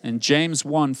in James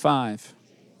 1:5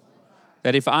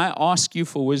 that if I ask you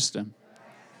for wisdom,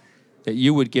 that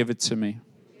you would give it to me.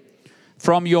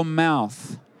 From your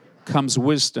mouth comes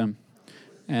wisdom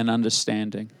and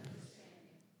understanding.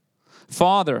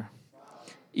 Father,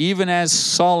 even as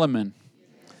Solomon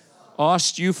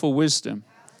asked you for wisdom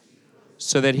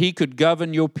so that he could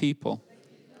govern your people,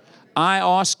 I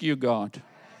ask you, God,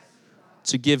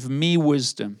 to give me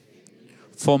wisdom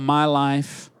for my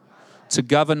life, to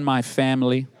govern my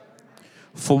family,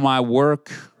 for my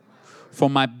work, for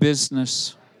my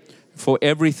business, for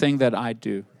everything that I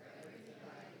do.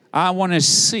 I want to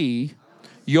see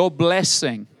your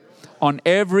blessing on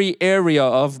every area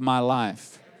of my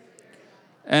life.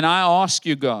 And I ask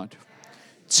you, God,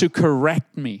 to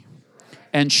correct me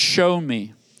and show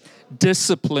me,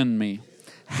 discipline me,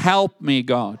 help me,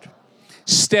 God,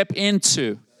 step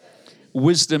into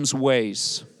wisdom's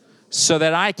ways so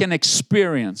that I can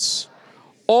experience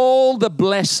all the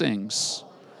blessings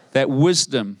that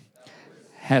wisdom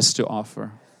has to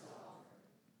offer.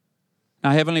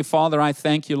 Now, Heavenly Father, I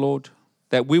thank you, Lord,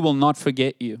 that we will not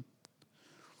forget you.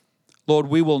 Lord,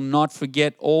 we will not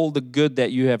forget all the good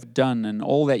that you have done and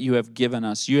all that you have given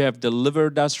us. You have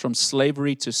delivered us from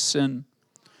slavery to sin.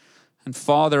 And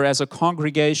Father, as a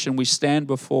congregation, we stand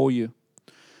before you.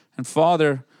 And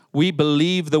Father, we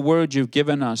believe the word you've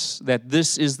given us, that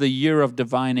this is the year of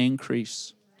divine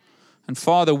increase. And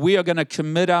Father, we are going to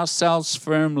commit ourselves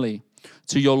firmly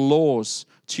to your laws,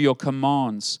 to your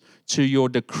commands, to your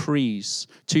decrees,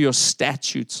 to your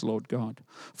statutes, Lord God.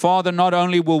 Father, not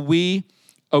only will we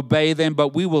obey them,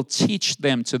 but we will teach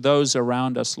them to those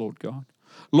around us, Lord God.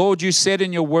 Lord, you said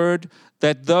in your word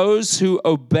that those who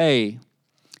obey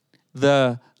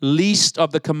the least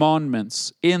of the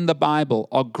commandments in the Bible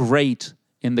are great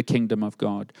in the kingdom of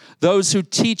God. Those who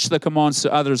teach the commands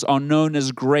to others are known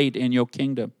as great in your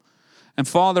kingdom. And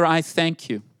Father, I thank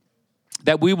you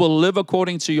that we will live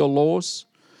according to your laws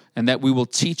and that we will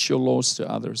teach your laws to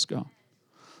others, God.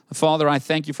 Father, I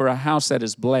thank you for a house that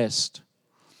is blessed,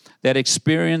 that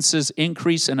experiences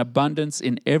increase and abundance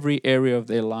in every area of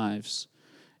their lives.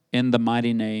 In the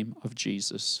mighty name of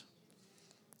Jesus.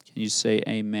 Can you say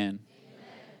amen?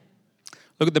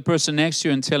 Look at the person next to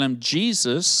you and tell him,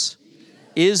 Jesus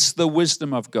is the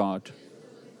wisdom of God.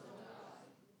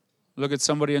 Look at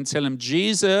somebody and tell him,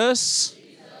 Jesus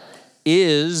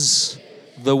is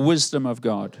the wisdom of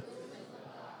God.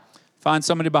 Find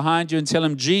somebody behind you and tell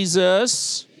him,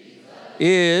 Jesus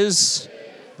is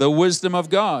the wisdom of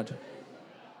God.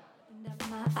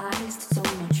 My eyes to so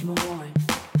much more.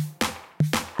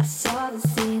 I saw the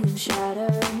ceiling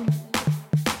shatter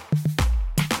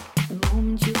the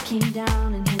moment you came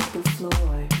down and hit the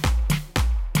floor.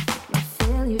 My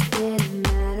failures didn't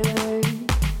matter.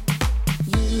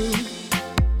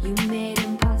 You made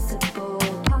impossible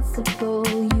possible.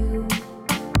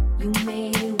 You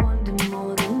made wonder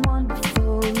more than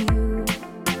wonderful. You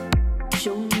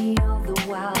showed me all the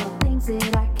wild things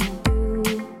that I can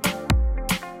do.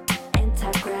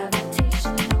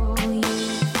 Anti-gravitational,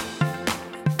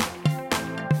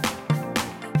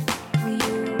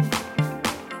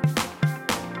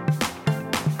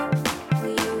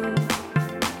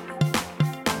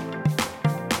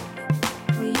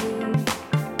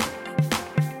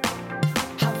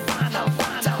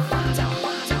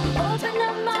 open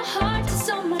up my heart to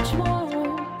so much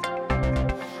more.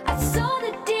 I saw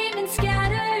the demons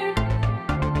scattered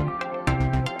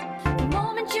the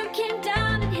moment you came.